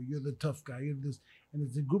driver. You're the tough guy. You're this, and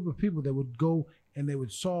it's a group of people that would go and they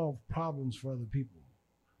would solve problems for other people.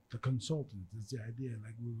 The consultants. That's the idea.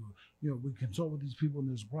 Like, we consult with these people and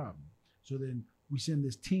there's a problem. So then we send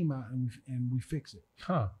this team out and we fix it.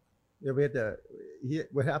 Huh. Yeah,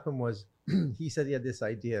 what happened was he said he had this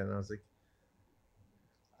idea, and I was like,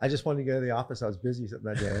 I just wanted to go to the office. I was busy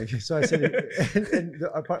that day. So I said,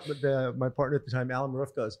 my partner at the time, Alan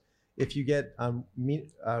Maroof, goes, if you get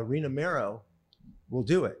Rena Mero, we'll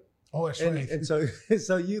do it. Oh, that's right. And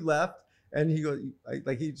so you left, and he goes,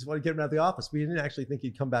 like, he just wanted to get him out of the office. We didn't actually think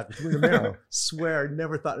he'd come back with Rena Mero. Swear,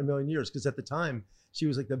 never thought in a million years, because at the time, she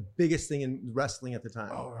was like the biggest thing in wrestling at the time.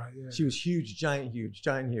 Oh, right, yeah. She was huge, giant, huge.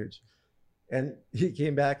 And he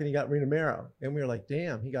came back and he got Rena Mero. And we were like,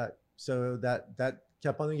 damn, so that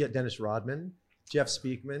kept on. You get Dennis Rodman, Jeff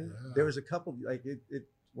Speakman. Yeah. There was a couple, like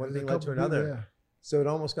one thing led to another. People, yeah. So it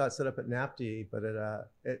almost got set up at NAPD, but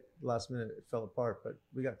at last minute it fell apart, but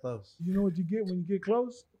we got close. You know what you get when you get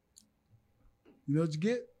close? You know what you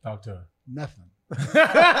get? Talk to her. Nothing.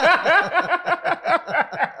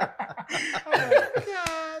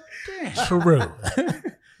 God damn. True.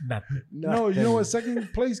 Nothing. No, you know what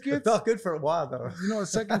second place gets? It felt good for a while though. You know what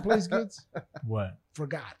second place gets? What?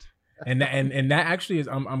 Forgot. And that actually is.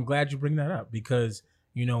 I'm glad you bring that up, because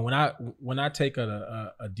you know when I take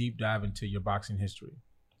a deep dive into your boxing history,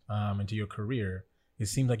 into your career, it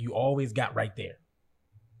seems like you always got right there,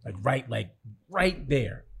 right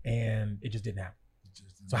there, and it just didn't happen.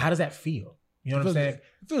 So how does that feel? You know what I'm saying?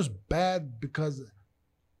 It feels bad because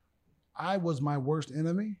I was my worst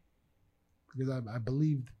enemy, because I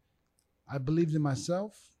believed in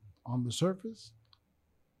myself on the surface,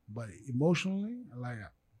 but emotionally, like,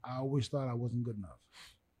 I always thought I wasn't good enough.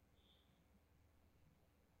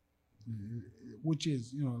 Which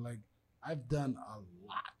is, like I've done a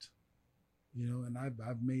lot, and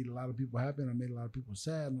I've made a lot of people happy, and I made a lot of people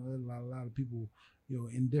sad, and I made a lot of people,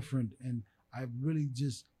 indifferent, and I've really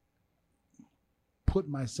just put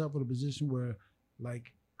myself in a position where,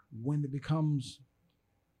 like, when it becomes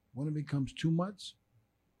too much,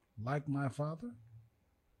 like my father,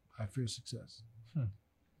 I fear success.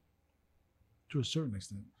 To a certain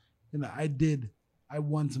extent. I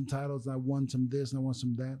won some titles, I won some this, and I won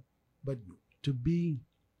some that. But to be,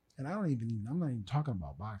 and I'm not even talking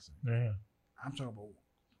about boxing. Yeah. I'm talking about,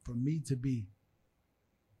 for me to be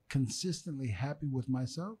consistently happy with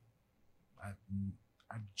myself,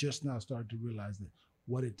 I've just now started to realize that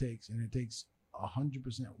what it takes, and it takes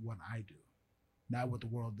 100% what I do, not what the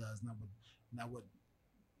world does, not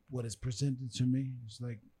what is presented to me. It's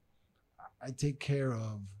like I take care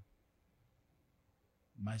of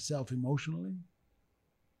myself emotionally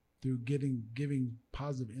through giving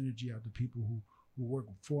positive energy out to people who work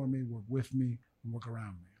for me, work with me, and work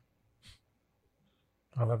around me.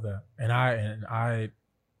 I love that, and I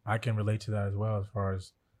can relate to that as well. As far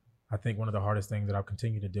as I think one of the hardest things that I'll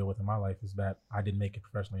continue to deal with in my life is that I didn't make it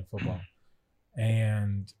professionally in football,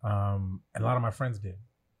 and a lot of my friends did.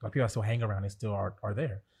 A lot of people I still hang around, they still are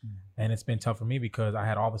there, and it's been tough for me because I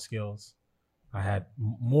had all the skills. I had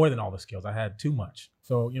more than all the skills. I had too much.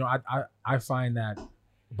 So, I find that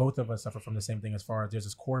both of us suffer from the same thing as far as there's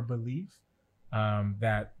this core belief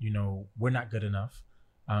that, we're not good enough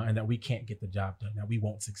and that we can't get the job done, that we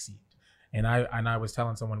won't succeed. And I was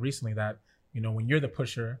telling someone recently that, when you're the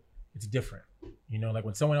pusher, it's different. Like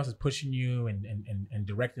when someone else is pushing you and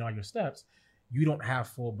directing all your steps, you don't have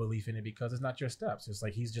full belief in it because it's not your steps. It's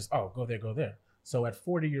like he's just, oh, go there, go there. So at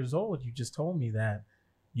 40 years old, you just told me that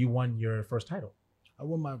you won your first title. I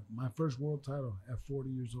won my first world title at 40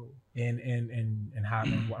 years old. And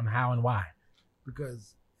how and why?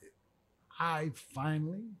 Because I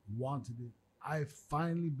finally wanted it. I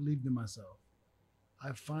finally believed in myself.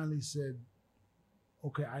 I finally said,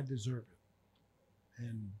 okay, I deserve it.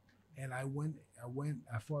 And I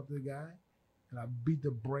fought the guy, and I beat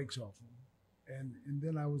the brakes off him. And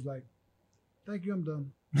then I was like, thank you, I'm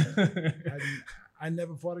done. I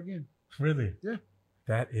never fought again. Really? Yeah.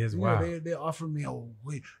 That is wow. They offered me, oh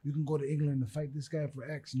wait, you can go to England and fight this guy for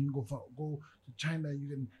X, and you can go to China, you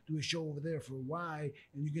can do a show over there for Y,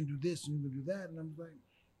 and you can do this and you can do that. And I'm like,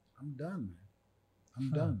 I'm done, man. I'm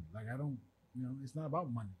done. Like I don't, it's not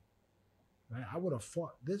about money. Right? I would have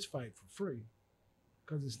fought this fight for free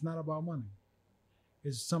because it's not about money.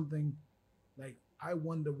 It's something like I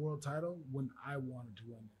won the world title when I wanted to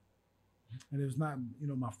win it. And it was not,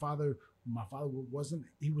 my father wasn't,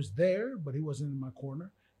 he was there, but he wasn't in my corner.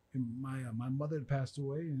 And my mother had passed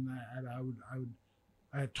away, and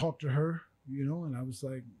I had talked to her, and I was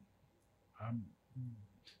like,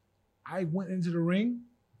 I went into the ring,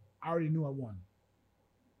 I already knew I won.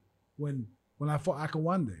 When I fought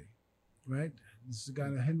Akawande, right? This is a guy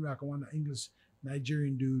named Henry Akawande, English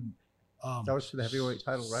Nigerian dude. That was for the heavyweight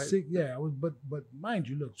title, right? Yeah, I was, but mind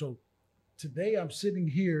you, look, so today I'm sitting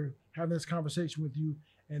here having this conversation with you,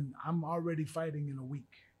 and I'm already fighting in a week.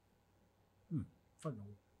 Fucking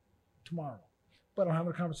tomorrow. But I'm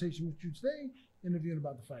having a conversation with you today, interviewing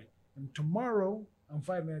about the fight. And tomorrow, I'm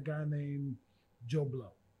fighting a guy named Joe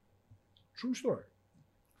Blow. True story.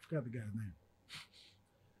 I forgot the guy's name.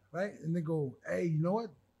 Right? And they go, hey, you know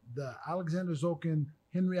what? The Alexander Zokin,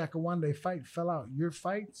 Henry Akawande fight fell out. Your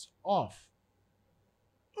fight's off.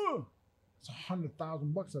 It's $100,000 I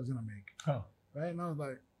was going to make. Oh. Right? And I was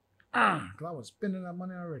like, because I was spending that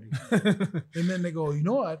money already. And then they go, you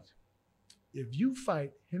know what? If you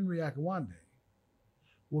fight Henry Akawande,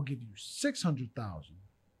 we'll give you $600,000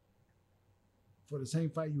 for the same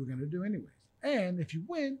fight you were going to do anyways. And if you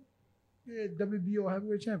win, you're WBO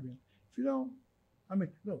heavyweight champion. If you don't,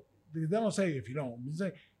 no, they don't say if you don't. They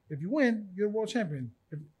say if you win, you're world champion.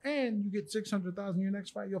 And you get $600,000 in your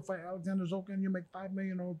next fight, you'll fight Alexander Zokin, you'll make $5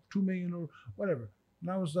 million or $2 million or whatever. And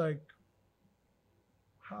I was like,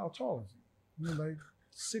 how tall is he? Like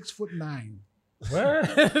 6'9".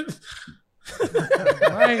 What?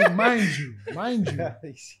 mind you,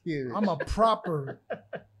 He's huge. I'm a proper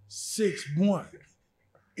 6'1"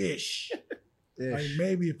 ish. Like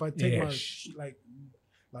maybe if I take my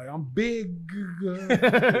like I'm big,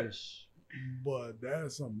 but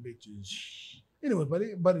that's some bitches. Anyway,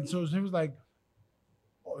 but so it was like,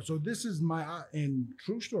 so this is my in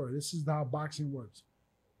true story. This is how boxing works.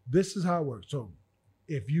 This is how it works. So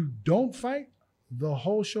if you don't fight, the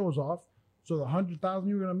whole show is off. So the $100,000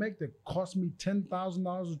 you're gonna make that cost me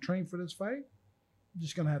 $10,000 to train for this fight, you're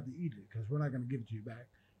just gonna have to eat it because we're not gonna give it to you back.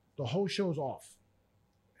 The whole show's off.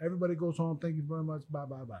 Everybody goes home. Thank you very much. Bye,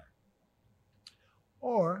 bye, bye.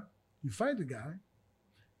 Or you fight the guy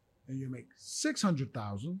and you make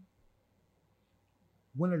 600,000,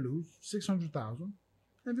 win or lose, 600,000.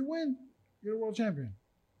 And if you win, you're a world champion.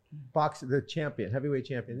 The champion, heavyweight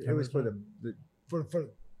champion. It was for the For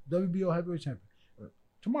WBO heavyweight champion.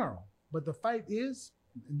 Tomorrow. But the fight is,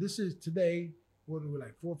 and this is today, what are we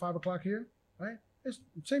like, 4 or 5 o'clock here, right? It's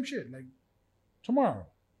the same shit, like tomorrow.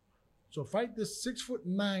 So fight this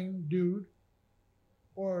 6'9" dude,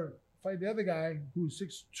 or fight the other guy who's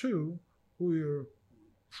 6'2", who you're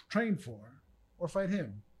trained for, or fight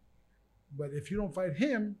him. But if you don't fight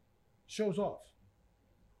him, show's off.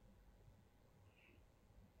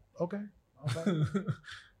 Okay, I'll fight.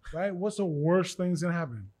 Right? What's the worst thing that's gonna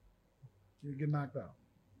happen? You get knocked out.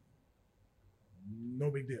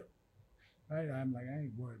 No big deal. Right? I'm like, I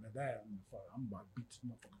ain't worried about that. I'm about to beat this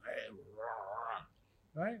motherfucker's head.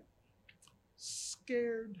 Right?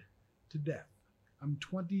 Scared to death. I'm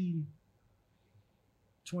 22,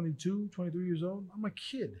 23 years old. I'm a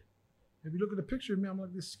kid. If you look at the picture of me, I'm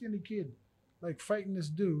like this skinny kid, like fighting this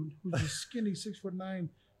dude who's a skinny 6'9"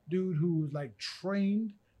 dude who was like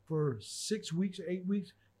trained for 6 weeks, 8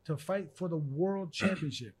 weeks to fight for the world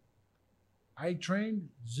championship. I trained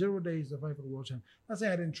 0 days to fight for the world championship. Not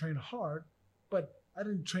saying I didn't train hard, but I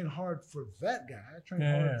didn't train hard for that guy. I trained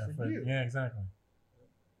hard for you. Yeah, exactly.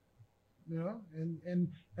 You know,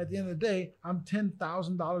 and at the end of the day, I'm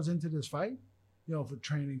 $10,000 into this fight, you know, for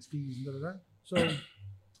training fees and da da da. So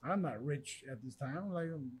I'm not rich at this time. I'm like,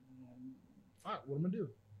 fuck, what am I gonna do?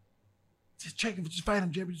 Just check him, just fight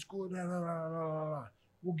him, JB, just go. Da, da, da, da, da.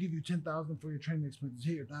 We'll give you $10,000 for your training expenses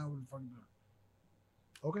here. Now what the fuck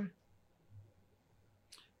do? Okay.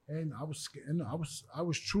 And I was scared. I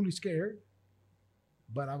was truly scared,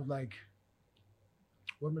 but I was like,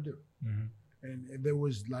 what am I gonna do? Mm-hmm. And there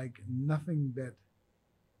was like nothing that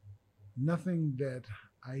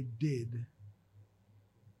I did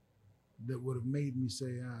that would have made me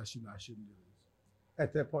say, I shouldn't do this.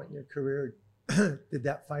 At that point in your career, did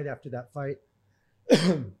that fight after that fight,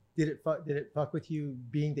 did it fuck with you,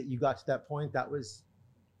 being that you got to that point? That was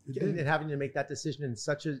and having to make that decision in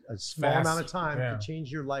such a small amount of time to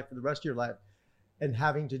change your life for the rest of your life, and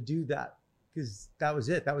having to do that because that was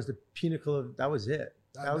it. That was the pinnacle of. That was it.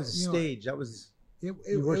 That was the stage. That was you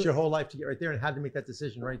worked your whole life to get right there and had to make that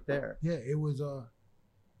decision right there. Yeah, it was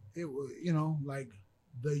you know, like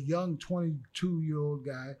the young 22-year-old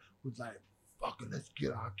guy was like, fuck it,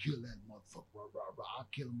 I'll kill that motherfucker, blah, blah, blah. I'll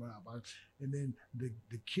kill him, blah, blah. And then the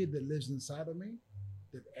kid that lives inside of me,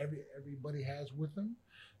 that everybody has with them,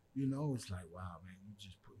 you know, it's like, wow, man, you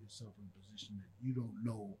just put yourself in a position that you don't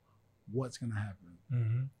know what's gonna happen.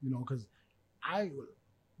 Mm-hmm. You know, because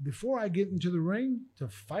before I get into the ring to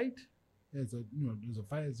fight as a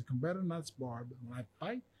fight as a competitor, not spar, but when I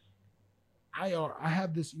fight, I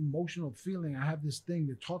have this emotional feeling. I have this thing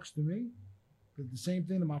that talks to me. The same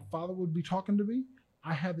thing that my father would be talking to me.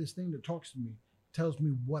 I have this thing that talks to me, tells me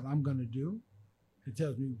what I'm gonna do. It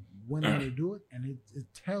tells me when I'm gonna do it, and it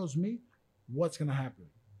tells me what's gonna happen.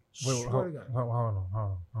 Wait, hold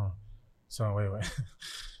on. So wait.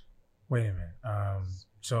 Wait a minute.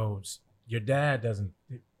 So your dad doesn't.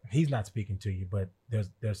 He's not speaking to you, but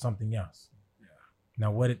there's something else. Yeah.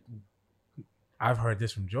 Now I've heard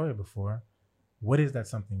this from Joya before. What is that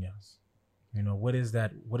something else? You know, what is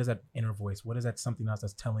that inner voice? What is that something else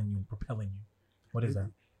that's telling you and propelling you? What is that?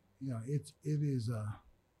 You know, it is.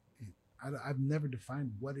 I've never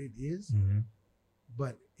defined what it is, mm-hmm.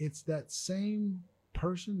 but it's that same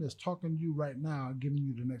person that's talking to you right now, giving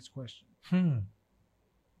you the next question. You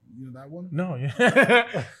know that one? No,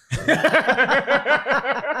 yeah.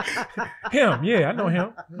 Him, yeah, I know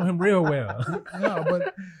him. I know him real well. No,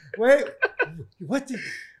 but wait, what did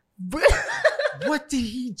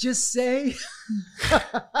he just say?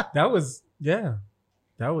 That was.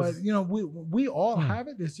 But you know, we all have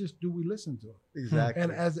it. It's just, do we listen to it? Exactly.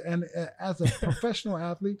 And as a professional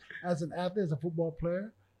athlete, as a football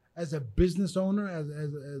player, as a business owner,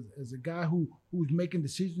 as a guy who's making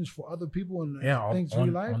decisions for other people and things in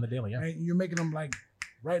your life on the daily, and you're making them like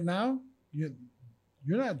right now.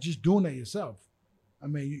 You're not just doing it yourself. I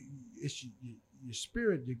mean, it's your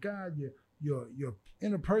spirit, your God, your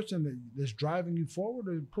inner person that's driving you forward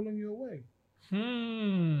or pulling you away.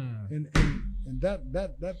 And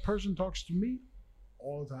that person talks to me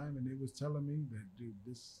all the time, and it was telling me that, dude,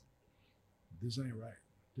 this ain't right.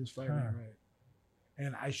 This fight ain't right.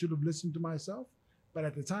 And I should have listened to myself, but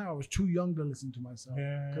at the time I was too young to listen to myself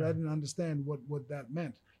because I didn't understand what that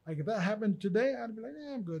meant. Like if that happened today, I'd be like,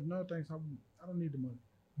 yeah, I'm good. No, thanks. I don't need the money.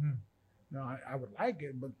 No, I would like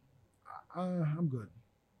it, but I'm good.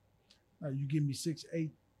 Now, you give me 6,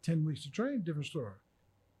 8, 10 weeks to train, different story.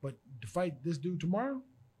 But to fight this dude tomorrow,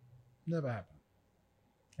 never happened.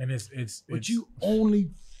 And it's But you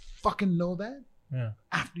only fucking know that Yeah.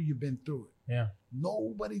 after you've been through it. Yeah.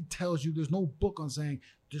 Nobody tells you. There's no book on saying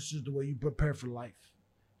this is the way you prepare for life.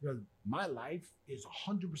 Because my life is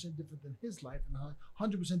 100% different than his life, and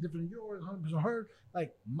 100% different than yours, 100% her.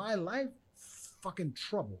 Like my life, fucking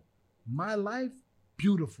trouble. My life,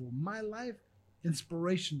 beautiful. My life,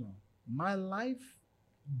 inspirational. My life,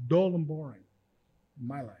 dull and boring.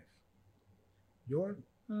 My life. Yours,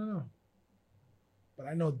 I don't know. But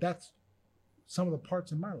I know that's some of the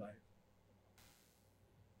parts in my life.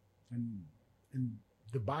 And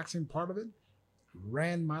the boxing part of it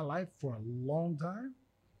ran my life for a long time.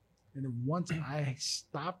 And then once I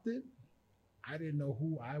stopped it, I didn't know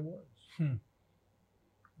who I was.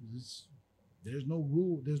 There's no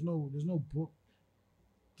rule, there's no book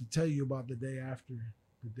to tell you about the day after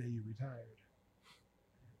the day you retired.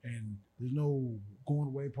 And there's no going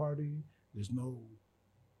away party. There's no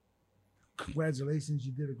congratulations,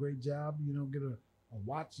 you did a great job. You don't get a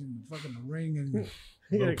watch and fucking a ring and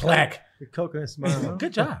little plaque. The coconut smile.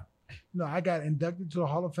 Good job. no, I got inducted to the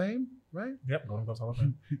Hall of Fame, right? Yep. Golden Gloves Hall of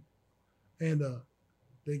Fame. And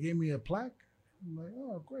they gave me a plaque. I'm like,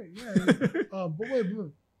 oh, great, yeah. But wait,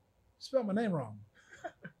 spell my name wrong.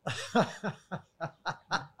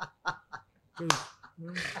 'Cause,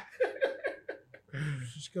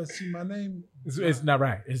 just gotta see my name. It's not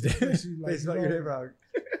right. It's See, They spell your name wrong.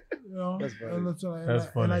 You know, That's funny. and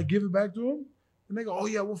funny. I give it back to them, and they go, "Oh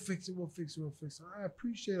yeah, we'll fix it. I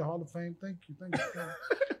appreciate it, Hall of Fame. Thank you.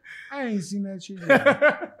 I ain't seen that shit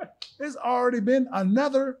yet. There's already been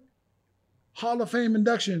another Hall of Fame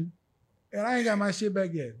induction, and I ain't got my shit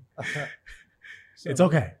back yet. So, It's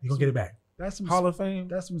okay. You're gonna get it back. That's some Hall of Fame.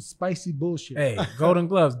 That's some spicy bullshit. Hey, Golden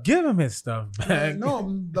Gloves. Give him his stuff back. No,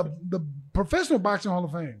 the Professional Boxing Hall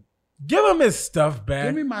of Fame. Give him his stuff back.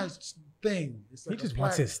 Give me my thing. It's He like just a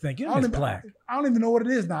wants plaque. his thing. Give I him don't his even- plaque. I don't even know what it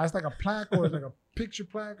is now. It's like a plaque or it's like a picture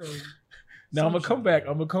plaque or. Now I'm some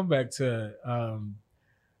gonna come back to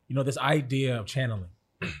this idea of channeling.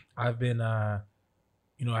 I've been I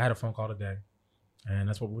had a phone call today, and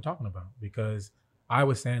that's what we were talking about, because I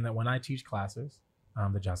was saying that when I teach classes,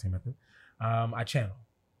 the Jossie method, I channel,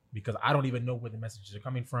 because I don't even know where the messages are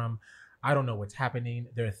coming from. I don't know what's happening.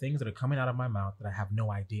 There are things that are coming out of my mouth that I have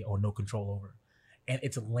no idea or no control over, and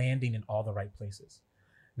it's landing in all the right places.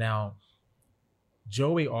 Now,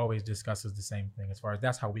 Joey always discusses the same thing as far as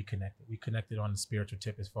that's how we connected. We connected on the spiritual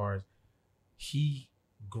tip as far as he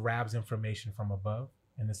grabs information from above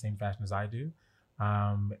in the same fashion as I do.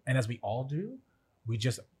 And as we all do,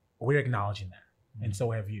 we're acknowledging that. Mm-hmm. And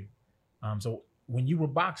so have you. So when you were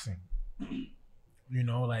boxing,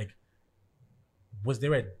 was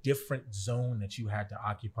there a different zone that you had to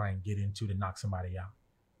occupy and get into to knock somebody out?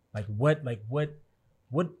 What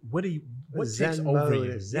takes Zen over mode.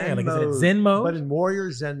 you? Zen is it mode. Zen mode? But in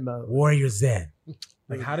Warrior Zen mode. Warrior Zen.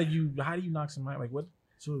 How do you knock somebody? Like what?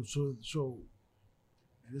 So,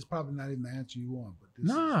 and it's probably not even the answer you want, but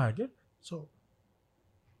this so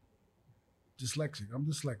dyslexic. I'm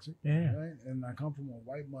dyslexic, Yeah. right? And I come from a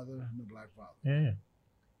white mother and a black father. Yeah.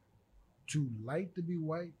 Too light to be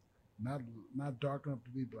white, not dark enough to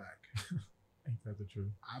be black. Ain't that the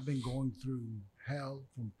truth? I've been going through hell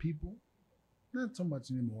from people, not so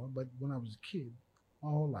much anymore, but when I was a kid, my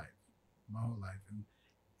whole life,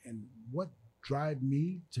 and what drive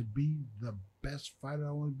me to be the best fighter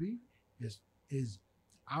I want to be is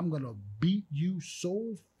I'm gonna beat you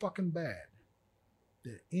so fucking bad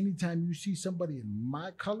that anytime you see somebody in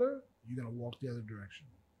my color, you're gonna walk the other direction.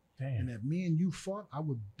 Damn. And if me and you fought, I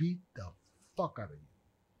would beat the fuck out of you.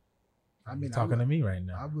 I mean, You're talking to me right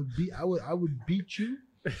now. I would beat you.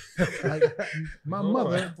 Like my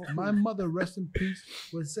mother, rest in peace,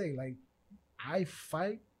 would say, like, I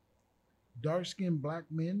fight dark-skinned black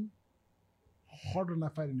men harder than I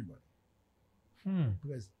fight anybody.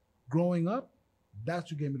 Because growing up, that's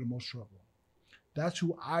who gave me the most trouble. That's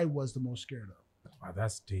who I was the most scared of. Wow,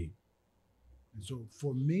 that's deep. And so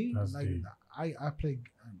for me, That's like deep. I play.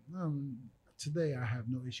 Today I have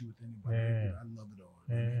no issue with anybody. Yeah. I love it all.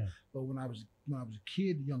 Yeah. But when I was a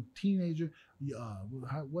kid, young teenager,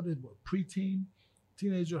 preteen,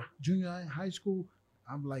 teenager, junior high school,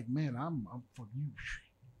 I'm like, man, I'm fuck you.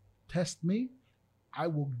 Test me, I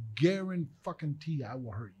will guarantee I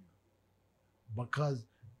will hurt you, because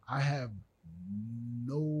I have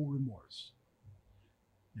no remorse.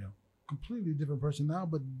 Completely different person now,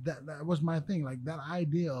 but that was my thing. Like that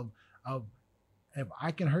idea of if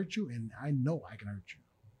I can hurt you, and I know I can hurt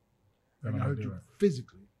you, I can hurt you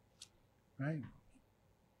physically, right?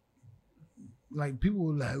 Like people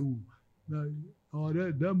were like, ooh, like, oh,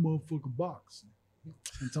 that motherfucker box.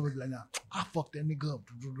 And somebody be like, nah, I fucked that nigga up.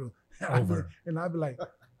 Over. And I'd be like,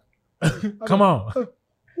 Come on.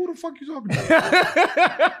 who the fuck you talking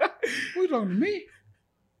to? Who you talking to me?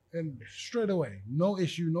 And straight away, no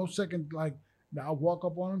issue, no second, like, I walk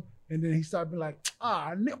up on him, and then he started being like,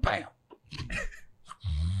 bam.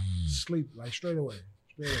 Sleep, like, straight away.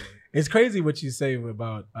 It's crazy what you say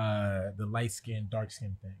about the light skin, dark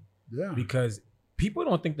skin thing. Yeah. Because people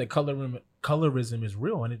don't think that colorism is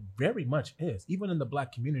real, and it very much is. Even in the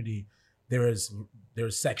Black community, there's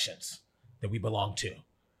sections that we belong to,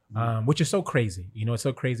 which is so crazy. You know, it's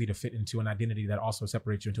so crazy to fit into an identity that also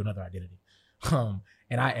separates you into another identity.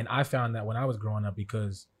 And I found that when I was growing up,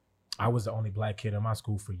 because I was the only Black kid in my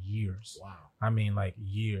school for years. Wow. I mean, like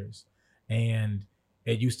years. And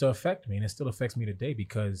it used to affect me, and it still affects me today,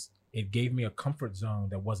 because it gave me a comfort zone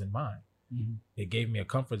that wasn't mine. Mm-hmm. It gave me a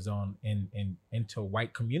comfort zone into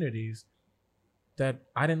white communities that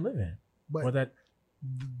I didn't live in. But or that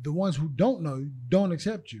the ones who don't know don't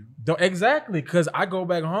accept you. Exactly, because I go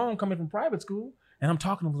back home coming from private school, and I'm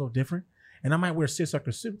talking a little different. And I might wear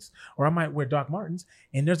seersucker suits, or I might wear Doc Martens,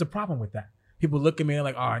 and there's a problem with that. People look at me and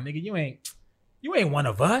like, oh, nigga, you ain't one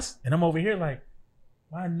of us. And I'm over here like,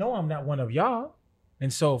 well, I know I'm not one of y'all.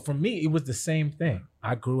 And so for me, it was the same thing.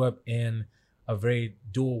 I grew up in a very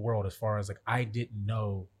dual world, as far as like, I didn't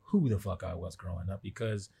know who the fuck I was growing up,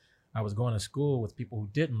 because I was going to school with people who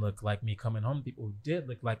didn't look like me, coming home with people who did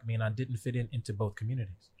look like me, and I didn't fit into both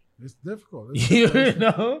communities. It's difficult. You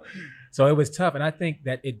know? So it was tough. And I think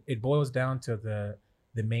that it boils down to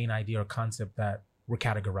the main idea or concept that we're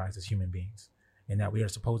categorized as human beings, and that we are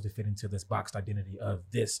supposed to fit into this boxed identity of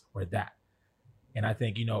this or that. And I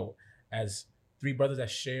think, you know, as three brothers that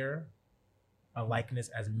share a likeness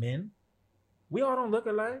as men, we all don't look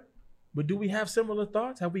alike, but do we have similar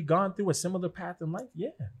thoughts? Have we gone through a similar path in life? Yeah.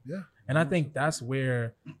 Yeah. And I think that's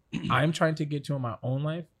where I'm trying to get to in my own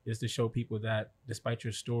life, is to show people that despite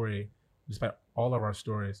your story, despite all of our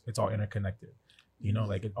stories, it's all interconnected. You know,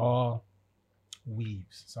 like it all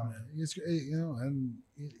weaves. So It's, you know, and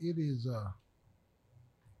it is,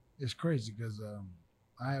 it's crazy because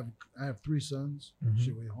I have 3 sons. Mhm.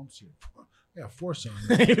 Shit, wait, home shit. I have 4 sons.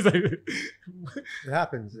 He's like, It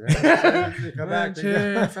happens. You come back.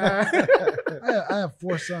 I have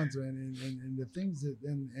 4 sons, man, and the things that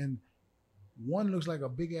and one looks like a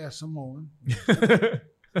big ass Samoan.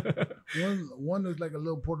 One looks like a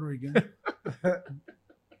little Puerto Rican.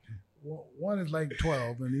 One is like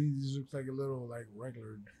 12, and he just looks like a little like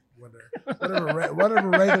regular, whatever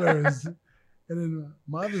regular is. And then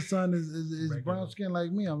my other son is brown skin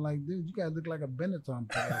like me. I'm like, dude, you guys look like a Benetton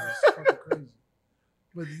player. It's fucking crazy.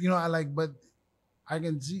 But you know, but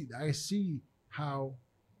I see how,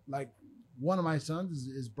 like, one of my sons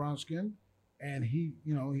is brown skinned, and he,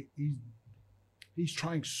 you know, he's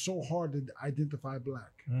trying so hard to identify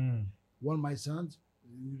Black. One of my sons,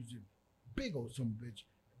 he's a big old son of a bitch,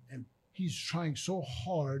 and he's trying so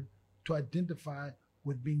hard to identify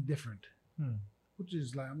with being different. Which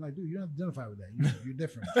is like, I'm like, dude, you don't identify with that. You're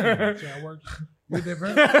different. See how it works? You're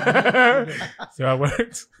different. See how it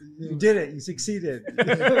works? You did it. You succeeded.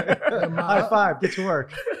 And High five. Get to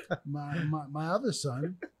work. My other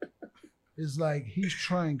son is like, he's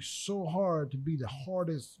trying so hard to be the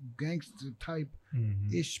hardest gangster type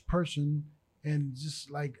ish person, and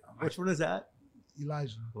just like, Which one is that?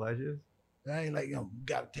 Elijah. Elijah? I ain't like, you know,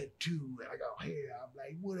 got a tattoo, I got hair. I'm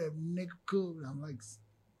like, whatever, nigga, cool. And I'm like,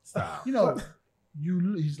 Stop. you know,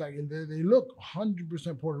 he's like, they look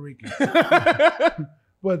 100% Puerto Rican,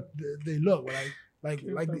 but they look like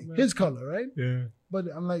his color, right? Yeah. But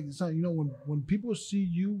I'm like, son, you know, when people see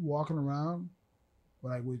you walking around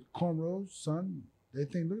like with cornrows, son, they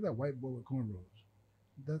think, look at that white boy with cornrows.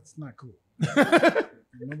 That's not cool.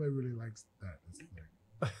 Nobody really likes that. That's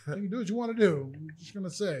like, you can do what you want to do. I'm just gonna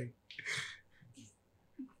say,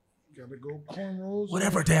 gotta go cornrows.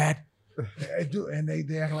 Whatever, Dad. I do, and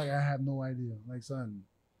they act like I have no idea. Like, son,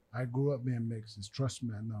 I grew up being mixed. Just trust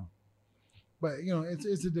me, I know. But you know,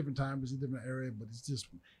 it's a different time, it's a different area. But it's just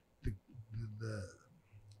the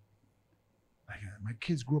like, my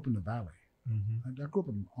kids grew up in the valley. I grew up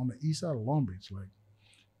on the east side of Long Beach. Like,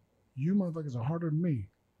 you motherfuckers are harder than me,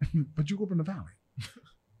 but you grew up in the valley.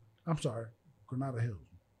 I'm sorry, Granada Hills.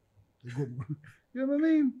 They grew up, you know what I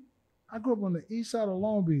mean? I grew up on the east side of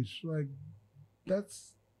Long Beach. Like,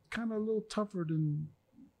 that's kind of a little tougher than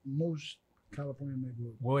most California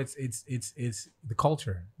neighborhoods. Well, it's the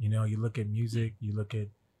culture. You know, you look at music, you look at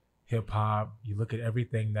hip hop, you look at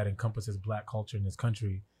everything that encompasses Black culture in this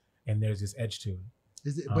country, and there's this edge to it.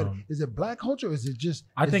 Is it? But is it black culture? Or is it just?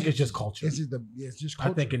 I think it's just culture. Is it the? Yeah, it's just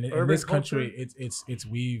culture. I think in this country, it's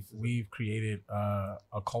we've created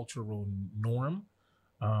a cultural norm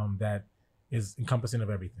that is encompassing of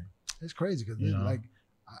everything. It's crazy because like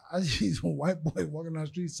I see some white boy walking down the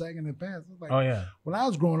street sagging their pants. It's like, oh yeah. When I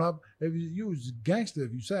was growing up, if you was a gangster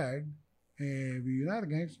if you sagged, and if you're not a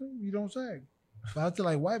gangster, you don't sag. But I tell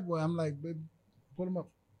like white boy, I'm like, baby, pull him up.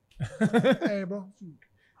 Hey, bro.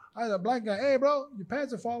 I was a black guy. Hey, bro, your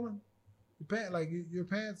pants are falling. Your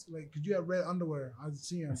pants, like, cause you have red underwear. I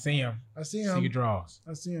see him. See him. See your drawers.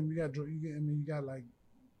 I see him. You got like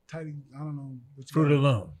tighty. I don't know. Fruit of the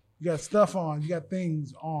Loom. You got stuff on. You got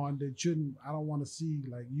things on that shouldn't. I don't want to see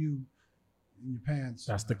like you in your pants.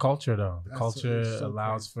 That's the culture, though. The culture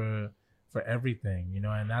allows for everything,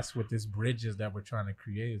 and that's what this bridge is that we're trying to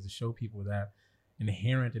create, is to show people that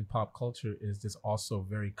inherent in pop culture is this also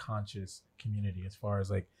very conscious community, as far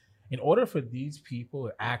as like, in order for these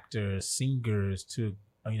people, actors, singers, to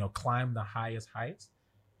climb the highest heights,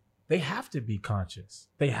 they have to be conscious.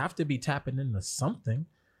 They have to be tapping into something,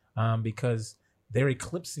 because they're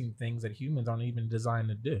eclipsing things that humans aren't even designed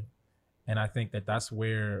to do. And I think that that's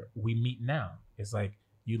where we meet now. It's like,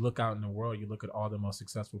 you look out in the world, you look at all the most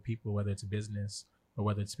successful people, whether it's business or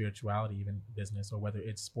whether it's spirituality, even business, or whether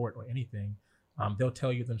it's sport or anything, they'll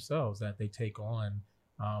tell you themselves that they take on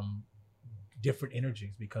different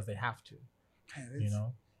energies because they have to.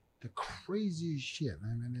 Man, the craziest shit. I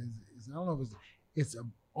mean, I don't know if it's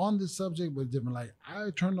on this subject, but different. Like,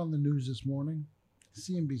 I turned on the news this morning,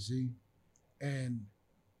 CNBC, and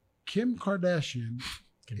Kim Kardashian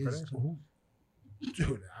is.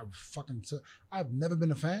 Dude, I've never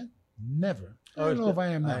been a fan. Never. I don't know if I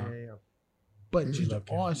am now. But she's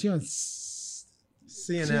on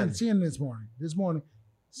CNN this morning,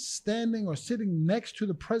 standing or sitting next to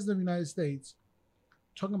the president of the United States,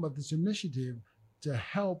 talking about this initiative to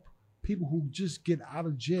help people who just get out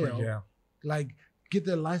of jail, like get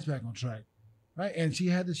their lives back on track, right? And she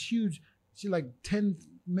had this huge,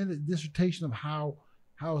 10-minute dissertation of how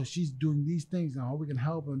she's doing these things and how we can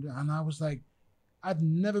help. And I was like, I've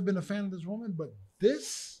never been a fan of this woman, but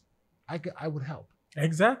this, I would help.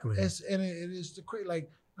 Exactly. It is the crazy.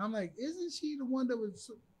 Like, I'm like, isn't she the one that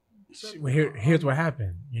was? Here's what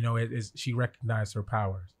happened. She recognized her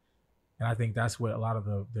powers, and I think that's what a lot of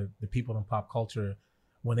the people in pop culture,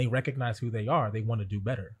 when they recognize who they are, they want to do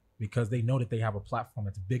better because they know that they have a platform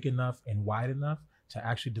that's big enough and wide enough to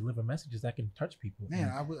actually deliver messages that can touch people.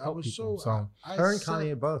 Man, I was people. so. Her and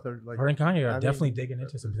Kanye both are like. Her and Kanye are definitely digging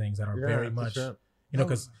into some things that are very much,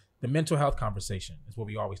 because the mental health conversation is what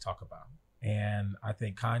we always talk about, and I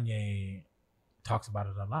think Kanye talks about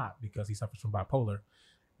it a lot because he suffers from bipolar,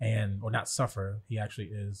 or not suffer. He actually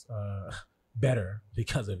is better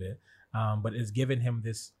because of it, but it's given him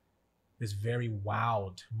this very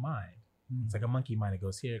wild mind. It's like a monkey mind. It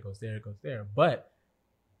goes here, it goes there, it goes there, but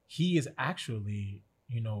he is actually,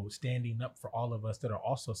 standing up for all of us that are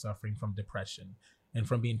also suffering from depression and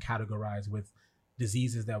from being categorized with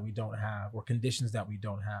diseases that we don't have or conditions that we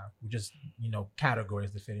don't have. We just,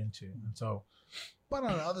 categories to fit into. And so, but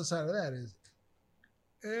on the other side of that is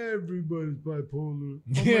everybody's bipolar.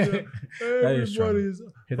 Everybody's.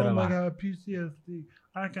 Oh my God, PTSD.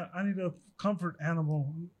 I need a comfort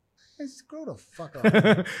animal. Hey, grow the fuck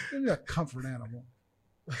up. You need a comfort animal.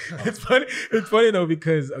 It's funny though,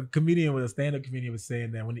 because a stand-up comedian was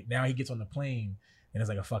saying that now he gets on the plane and it's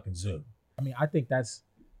like a fucking zoo. I mean, I think that's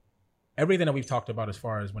everything that we've talked about as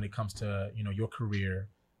far as when it comes to, your career,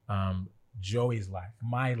 Joey's life,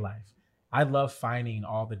 my life. I love finding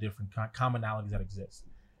all the different commonalities that exist.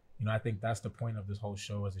 I think that's the point of this whole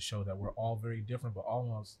show, is a show that we're all very different, but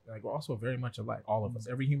almost like we're also very much alike, all of us.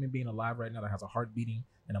 Every human being alive right now that has a heart beating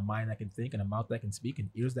and a mind that can think and a mouth that can speak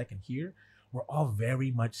and ears that can hear, we're all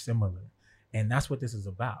very much similar. And that's what this is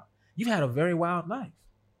about. You've had a very wild life.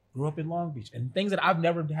 Grew up in Long Beach and things that I've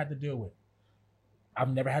never had to deal with.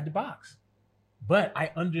 I've never had to box. But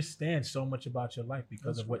I understand so much about your life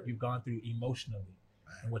because of what you've gone through emotionally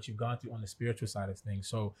and what you've gone through on the spiritual side of things.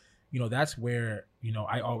 So, that's where,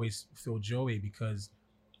 I always feel Joey, because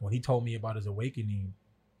when he told me about his awakening,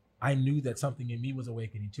 I knew that something in me was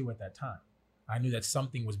awakening too at that time. I knew that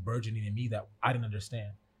something was burgeoning in me that I didn't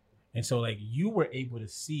understand. And so like you were able to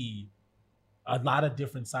see a lot of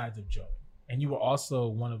different sides of Joey. And you were also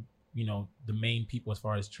one of, the main people as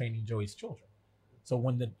far as training Joey's children. So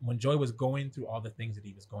when Joey was going through all the things that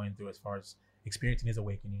he was going through as far as experiencing his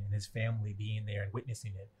awakening and his family being there and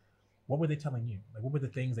witnessing it, what were they telling you? Like, what were the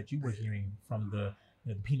things that you were hearing from the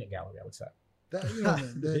peanut gallery, I would say?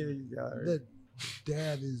 That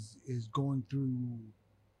dad is going through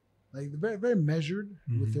like very very measured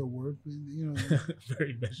with Mhm. their work. You know,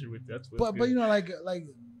 Very measured with that's what. but you know, like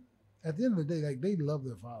at the end of the day, like they love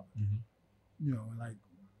their father. Mhm. You know, like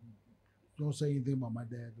don't say anything about my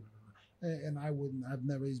dad. And I wouldn't. I've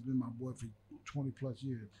never. He's been my boy for 20 plus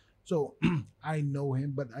years. So I know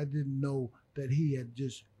him, but I didn't know that he had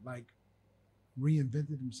just like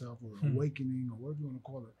reinvented himself or awakening or whatever you want to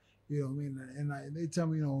call it. You know what I mean? And they tell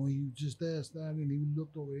me, you know, he was just there standing, and he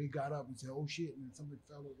looked over, he got up and said, "Oh shit!" And then somebody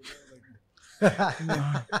fell over there.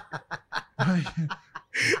 Like,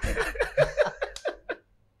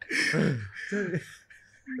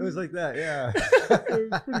 It was like that, yeah. it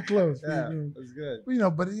was pretty close. Yeah, Pretty it was good. But, you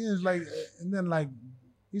know, but he is like, and then like,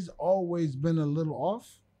 he's always been a little off,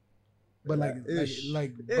 but Ish.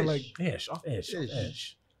 but like, Ish, off ish, off Ish.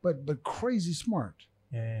 ish. but crazy smart.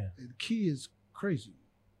 Yeah. The key is crazy,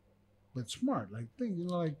 but smart. Like things, you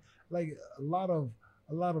know, like a lot of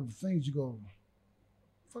things you go,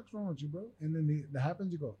 "Fuck's wrong with you, bro?" And then that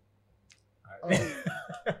happens, you go, "Oh,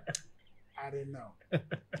 I didn't know,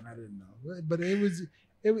 But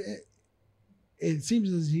it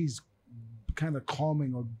seems as he's kind of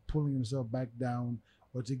calming or pulling himself back down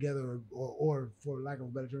or together, or for lack of a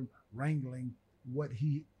better term, wrangling what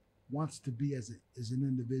he wants to be as an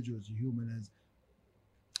individual, as a human,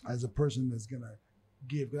 as a person that's gonna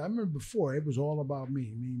give. 'Cause I remember before it was all about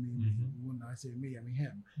me. Mhm. When I say me, I mean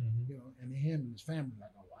him. Mhm. You know, and him and his family. Like,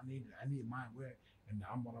 oh, I need mine. Where? And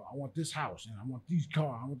I want this house, and I want these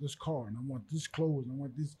car, I want this car, and I want this clothes, and I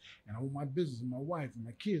want this, and I want my business, and my wife, and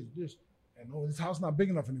my kids. This, and oh, this house not big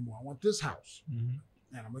enough anymore. I want this house, Mhm.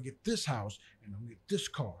 and I'm gonna get this house, and I'm gonna get this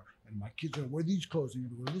car, and my kids are gonna wear these clothes, and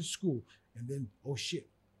they're gonna go to this school, and then oh shit,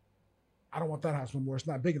 I don't want that house no more. It's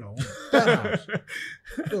not big enough. I want that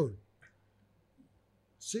house, dude.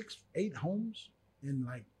 6, 8 homes in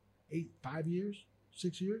like 5 years,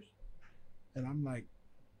 6 years, and I'm like,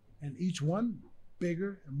 and each one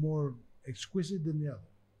bigger and more exquisite than the other,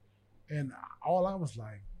 and all I was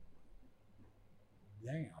like,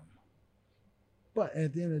 damn. But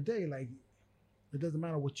at the end of the day, like, it doesn't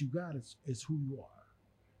matter what you got; it's who you are.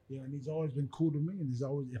 You know, and he's always been cool to me, and he's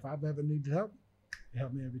always, if I've ever needed help, he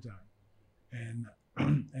helped me every time, and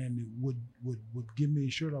would give me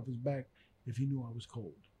his shirt off his back if he knew I was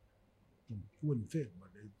cold. It wouldn't fit, but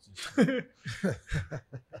it's just.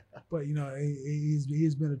 But you know,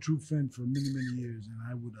 he's been a true friend for many years, and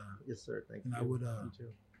I would. Yes, sir. Thank and you. I would. You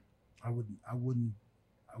too. I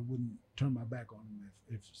wouldn't turn my back on him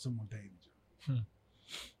if someone paid me to.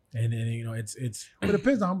 And then you know it's But it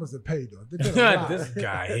depends on how much they pay, though. If they pay a lot, this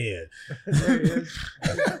guy here There he is.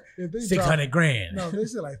 if they 600 grand. No, if they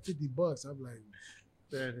said like $50, I'm like,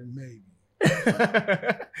 There it is. maybe.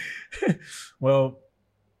 Well,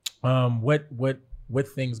 what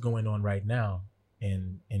things going on right now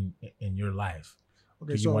in your life?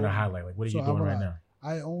 Okay, Do you want to highlight? Like, what are you doing right now?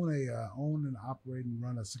 I own and operate and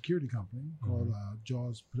run a security company called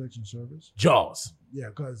Jaws Protection Service. Jaws. Yeah,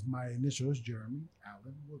 because my initial is Jeremy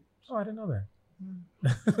Allen. Oh, I didn't know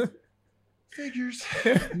that. Figures.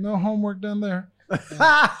 No homework done there.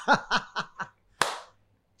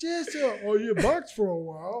 Just you boxed for a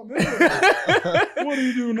while. What do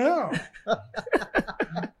you do now?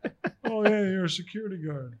 Oh yeah, you're a security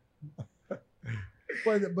guard.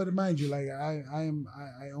 But mind you, like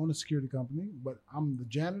I own a security company, but I'm the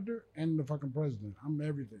janitor and the fucking president. I'm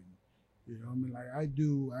everything. You know what I mean? Like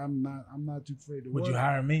I'm not too afraid to work. Would you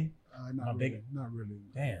hire me? Not I'm really. big. Not really.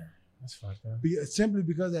 Damn, that's fucked up. Simply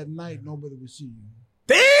because at night nobody would see you.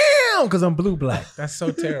 Damn, because I'm blue black. That's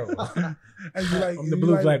so terrible. And you like I'm the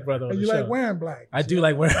blue black brother on and the you show. like wearing black. I do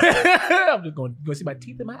like wearing. I'm just going to see my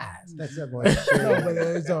teeth in my eyes. That's that boy. No, but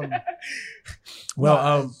it's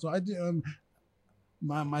Well, so I do.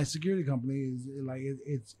 My security company is like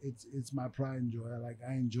it's my pride and joy.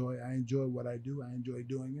 I enjoy what I do. I enjoy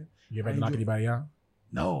doing it. you ever knock anybody out?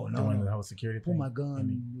 No. Doing the whole security Pull thing? my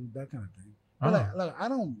gun, that kind of thing. Oh. But like I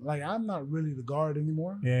don't like. I'm not really the guard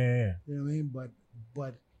anymore. Yeah. You know what I mean?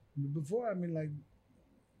 But before, I mean, like,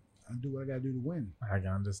 I do what I gotta do to win. I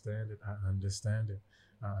understand it. I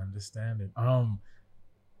understand it.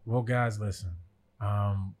 Well, guys, listen.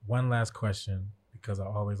 One last question, because I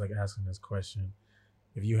always like asking this question.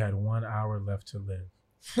 If you had 1 hour left to live,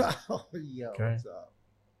 Oh, yo, Okay. what's up?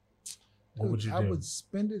 what would you do? I would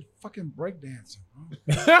spend it fucking breakdancing.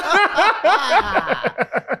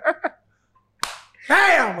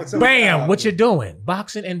 Bam! What's up? Bam! What you doing?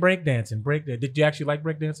 Boxing and breakdancing. Did you actually like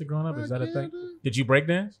breakdancing growing up? Is that a Yeah, thing? dude. Did you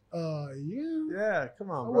breakdance? Yeah. Yeah,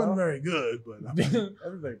 come I on, wasn't bro. very good, but I mean,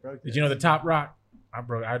 Everybody broke. Did you know the top rock? I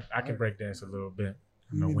can breakdance a little bit.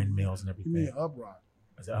 You know, You mean- windmills and you mean everything. uprock?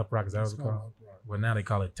 Is it up rock? Is that what It's it's called called? uprock. Well, now they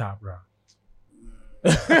call it top rock.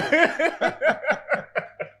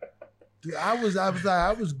 Dude, I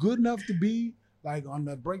was good enough to be like on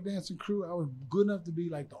the breakdancing crew. I was good enough to be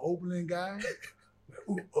like the opening guy.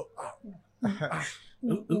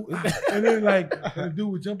 And then like the dude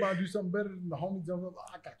would jump out and do something better than the homie jump up.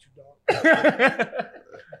 I got you,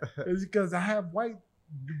 dog. It's because I have white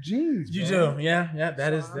genes. You bro. do, yeah. That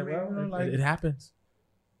So, is, I mean, well, you know, like- it happens.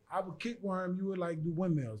 I would kick worm. You would like do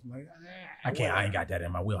windmills. I'm like, I ain't got that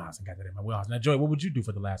in my wheelhouse. Now, Joey, what would you do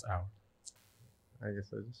for the last hour? I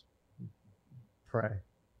guess I just pray.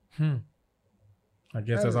 I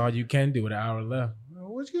guess that's all you can do with an hour left.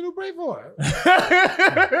 What you gonna pray for? You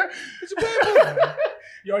What you pray for?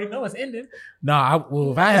 already know it's ending. No,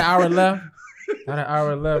 if I had an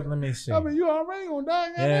hour left, let me see. I mean, you already gonna die.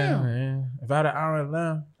 Yeah, Goddamn. man. If I had an hour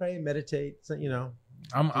left, Pray, meditate. So, you know,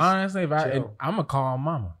 I'm Just honestly, chill. I'm gonna call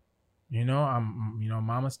mama. You know,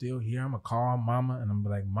 mama's still here. I'm gonna call mama and I'm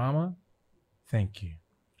like, mama, thank you.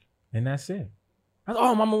 And that's it.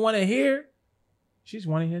 Oh, mama want to hear? She's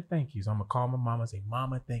want to hear thank you. So I'm gonna call my mama and say,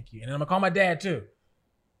 mama, thank you. And then I'm gonna call my dad too.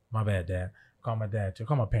 My bad, dad. Call my dad too.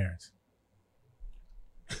 Call my parents.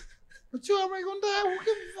 But you already gonna die. Who gives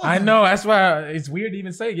a fuck? I know. That's why it's weird to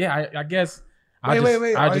even say. Yeah, I guess. Wait.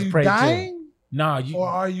 I Are just you pray too. dying? No, Or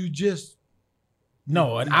are you just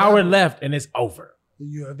no. An you hour evaporate? left and it's over.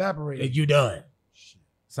 you evaporated? You done. Shit.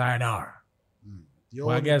 Sayonara. You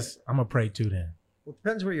Well, I old- guess I'm gonna pray too then. well, it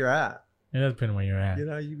depends where you're at. It does depend on where you're at. You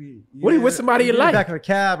know, you be. What if with somebody you in the like? back of a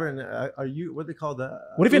cab, and are you? What they call the?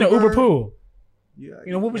 What if you're in an Uber pool? You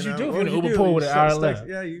know, what would you do if what you're in an would you Uber do? pool You with an just hour start- left?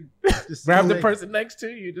 Yeah, you just Grab the like- person next to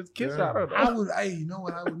you, just kiss Yeah. her. I don't know. I would. Hey, you know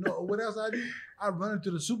what I would know? What else I do? I run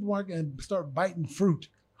into the supermarket and start biting fruit.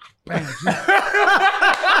 Bam.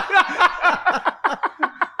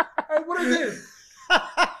 Hey, what is this?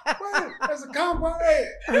 What? That's a kumquat. Hey,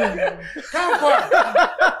 kumquat.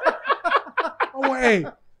 Oh, hey,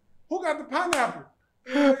 who got the pineapple?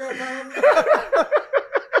 Anybody got pineapple?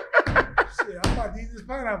 Shit, I'm about to eat this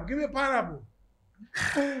pineapple. Give me a pineapple.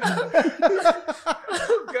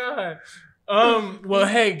 Oh God. Well,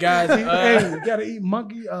 hey guys. Hey, you gotta eat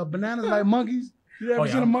monkey bananas like monkeys. You ever Oh,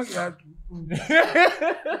 yeah. seen a monkey? I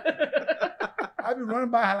be running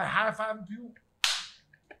by like high fiving people.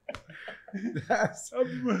 That's, I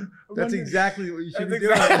be that's exactly what you should That's be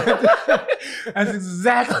doing. That's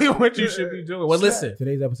exactly what you should be doing. Well, listen.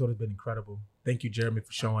 Today's episode has been incredible. Thank you, Jeremy,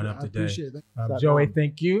 for showing up I today. appreciate it. Satnam. Joey,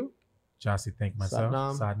 thank you. Jossie, thank myself.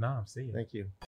 Satnam. Sadnam. See you. Thank you.